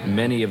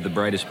many of the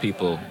brightest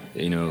people,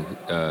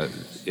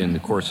 in the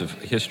course of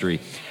history.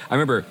 I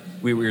remember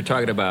we were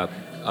talking about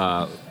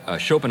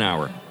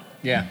Schopenhauer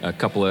a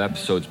couple of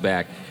episodes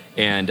back,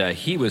 and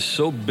he was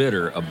so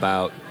bitter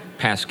about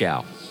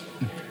Pascal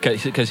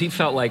because he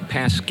felt like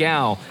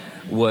Pascal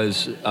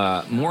was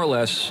more or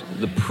less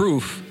the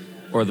proof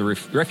or the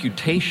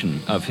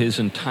refutation of his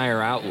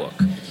entire outlook.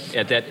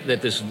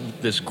 That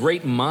this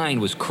great mind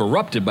was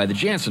corrupted by the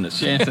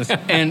Jansenists.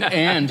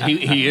 and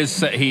he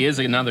is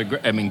another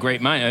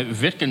great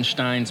mind.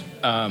 Wittgenstein's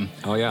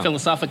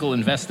philosophical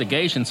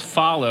investigations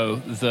follow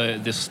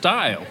the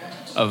style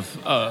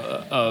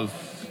of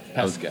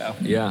Pascal.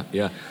 Yeah.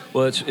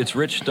 Well, it's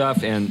rich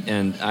stuff,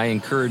 and I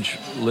encourage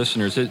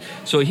listeners.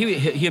 So he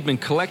had been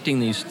collecting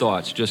these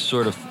thoughts, just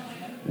sort of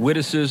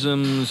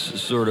witticisms,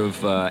 sort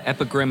of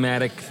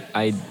epigrammatic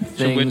things.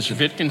 So which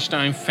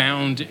Wittgenstein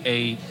found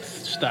a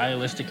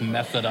stylistic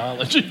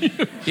methodology.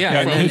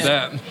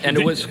 And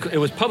it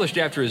was published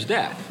after his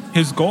death.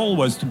 His goal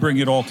was to bring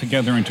it all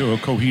together into a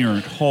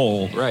coherent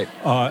whole, right?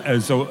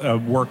 As a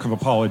work of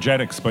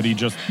apologetics, but he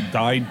just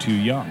died too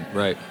young.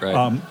 Right.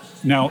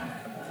 Now,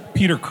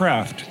 Peter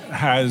Kraft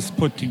has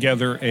put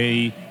together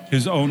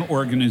his own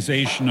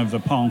organization of the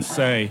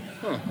pensée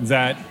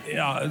that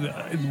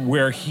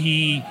where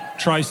he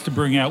tries to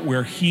bring out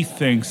where he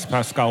thinks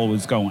Pascal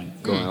was going.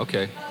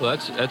 Okay. Well,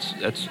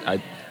 that's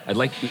I'd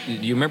like. Do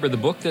you remember the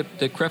book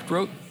that Kraft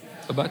wrote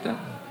about that?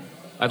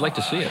 I'd like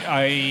to see it.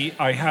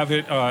 I have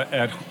it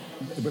at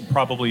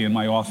probably in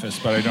my office,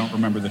 but I don't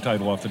remember the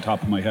title off the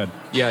top of my head.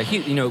 Yeah,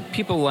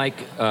 people like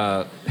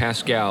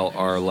Pascal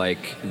are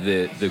like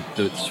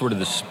the sort of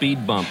the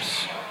speed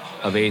bumps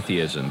of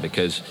atheism,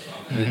 because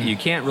you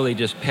can't really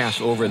just pass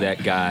over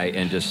that guy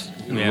and just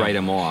write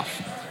him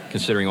off,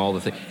 considering all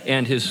the things.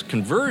 And his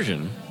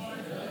conversion,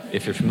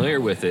 if you're familiar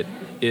with it,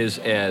 is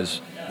as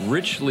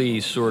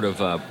richly sort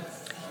of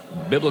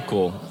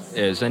biblical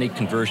as any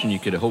conversion you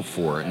could hope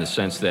for, in the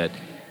sense that,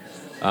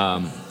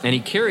 and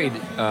he carried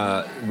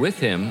with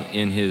him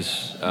in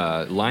his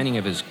lining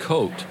of his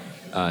coat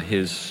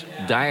his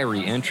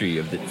diary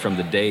entry from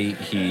the day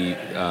he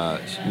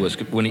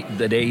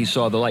the day he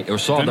saw the light, or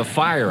saw the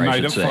fire, I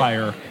should say. Night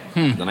of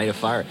fire. The night of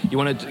fire. You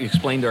want to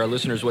explain to our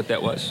listeners what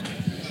that was?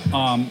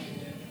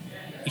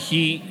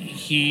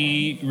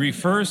 He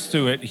refers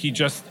to it. He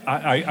just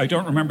I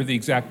don't remember the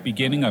exact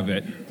beginning of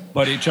it,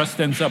 but it just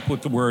ends up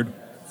with the word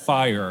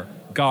fire.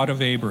 God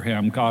of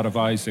Abraham, God of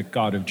Isaac,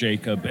 God of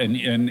Jacob,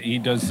 and he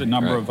does a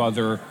number of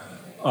other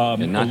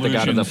and not the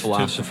God of the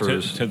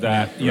philosophers to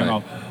that, you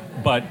know.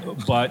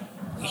 But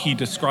he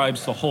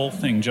describes the whole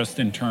thing just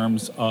in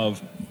terms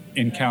of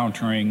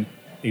encountering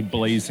a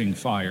blazing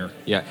fire.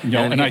 Yeah, you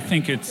know, and I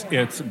think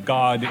it's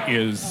God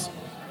is,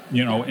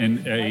 you know,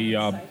 in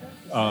a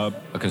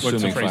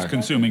consuming fire.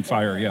 Consuming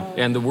fire, yeah.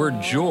 And the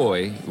word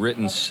joy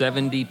written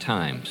 70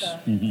 times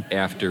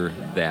after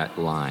that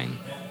line.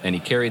 And he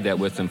carried that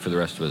with him for the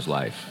rest of his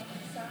life.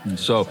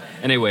 So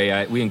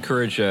anyway, we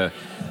encourage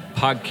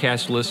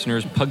podcast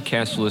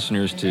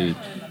listeners to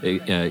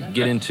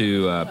get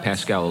into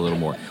Pascal a little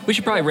more. We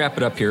should probably wrap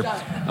it up here.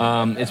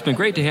 It's been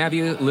great to have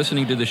you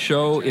listening to the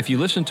show. If you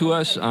listen to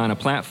us on a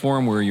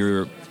platform where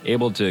you're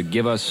able to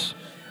give us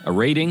a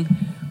rating,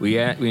 we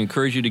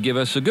encourage you to give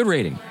us a good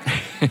rating.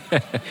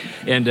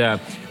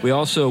 And we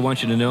also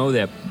want you to know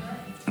that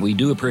we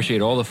do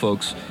appreciate all the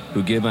folks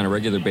who give on a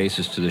regular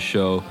basis to the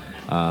show.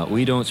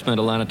 We don't spend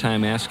a lot of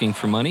time asking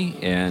for money,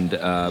 and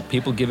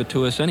people give it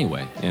to us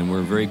anyway, and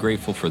we're very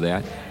grateful for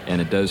that,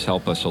 and it does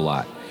help us a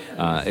lot.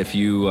 If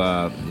you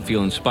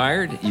feel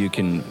inspired, you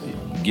can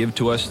give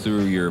to us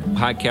through your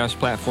podcast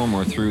platform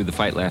or through the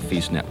Fight, Laugh,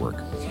 Feast network.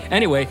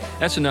 Anyway,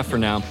 that's enough for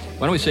now.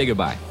 Why don't we say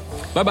goodbye?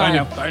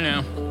 Bye-bye. Bye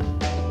now.